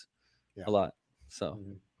August a lot. So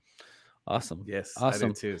awesome. Yes, awesome.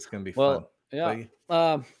 I do too. It's gonna be fun. Yeah.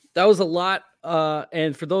 That was a lot.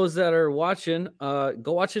 And for those that are watching, go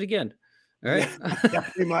watch it again. All right. Yeah,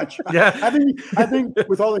 pretty much. Yeah. I think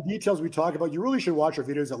with all the details we talk about, you really should watch our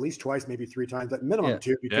videos at least twice, maybe 3 times, but minimum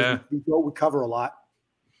 2, because we cover a lot.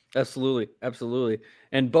 Absolutely.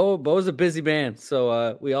 And Bo's a busy man.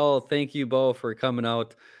 So we all thank you, Bo, for coming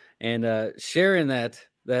out and sharing that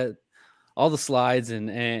all the slides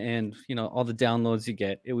and all the downloads you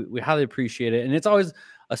get. We highly appreciate it. And it's always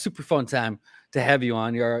a super fun time to have you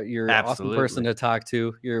on. You're an awesome person to talk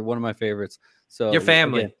to. You're one of my favorites. So your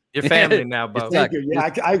family. Again, your family now, Bo. Thank you. Yeah,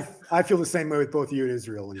 I feel the same way with both you and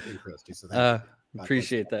Israel and Christy. So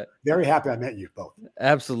appreciate that. Very happy I met you both.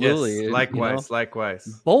 Absolutely. Yes,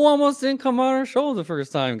 likewise. Bo almost didn't come on our show the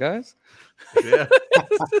first time, guys. Yeah.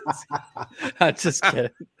 I'm just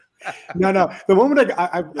kidding. No. The moment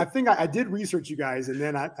I think I did research you guys, and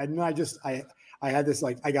then I had this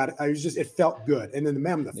it felt good. And then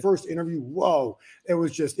the first interview, whoa, it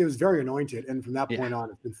was very anointed. And from that point on,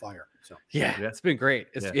 it's been fire. So it's been great.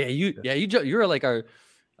 You were like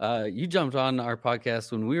you jumped on our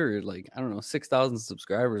podcast when we were like, I don't know, 6,000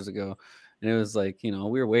 subscribers ago. And it was like, we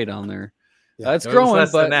were way down there. That's No, growing, it was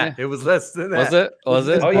less but than that. It was less than that. was it? Was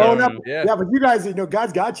it? It's Oh, blowing yeah. up. Yeah. Yeah, but you guys,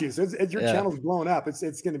 God's got you. So your Yeah. channel's blowing up. It's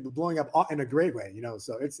going to be blowing up in a great way,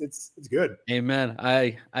 So it's good. Amen.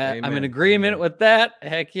 I'm in Amen. agreement Amen. with that.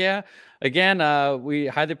 Heck yeah. Again, we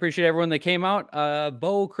highly appreciate everyone that came out.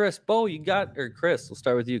 Bo, Chris, Chris, we'll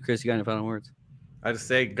start with you. Chris, you got any final words? I just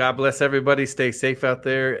say, God bless everybody. Stay safe out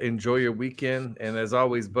there. Enjoy your weekend. And as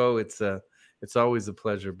always, Bo, it's always a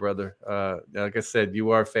pleasure, brother. Like I said,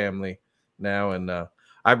 you are family now. And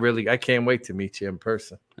I can't wait to meet you in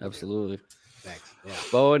person. Absolutely. Thanks. Yeah.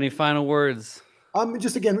 Bo, any final words?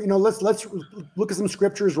 Just again, let's look at some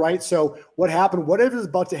scriptures, right? So whatever is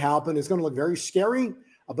about to happen is going to look very scary.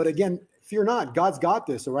 But again, fear not. God's got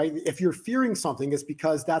this, all right? If you're fearing something, it's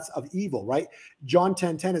because that's of evil, right? John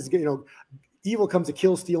 10:10 is, evil comes to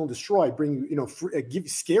kill, steal, and destroy, bring you,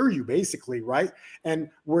 scare you basically, right? And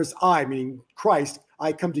whereas I, meaning Christ,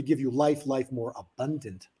 I come to give you life more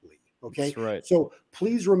abundantly. Okay. That's right. So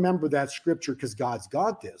please remember that scripture because God's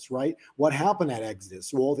got this, right? What happened at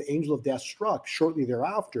Exodus? Well, the angel of death struck shortly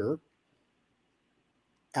thereafter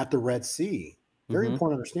at the Red Sea. Very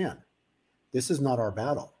important to understand. This is not our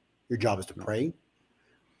battle. Your job is to pray.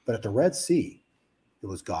 But at the Red Sea, it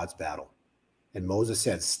was God's battle. And Moses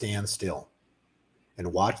said, stand still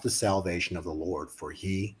and watch the salvation of the Lord, for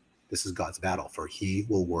this is God's battle, for he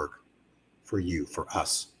will work for you, for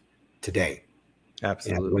us today.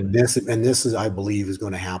 Absolutely. And this is, I believe, is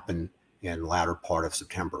going to happen in the latter part of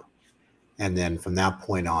September. And then from that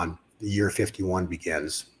point on, the year 51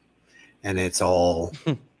 begins, and it's all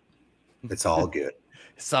good.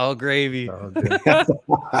 It's all gravy. Oh, good.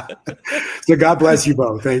 So God bless you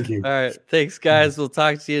both. Thank you. All right. Thanks, guys. We'll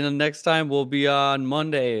talk to you next time. We'll be on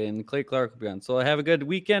Monday, and Clay Clark will be on. So have a good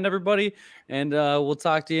weekend, everybody, and we'll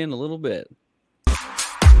talk to you in a little bit.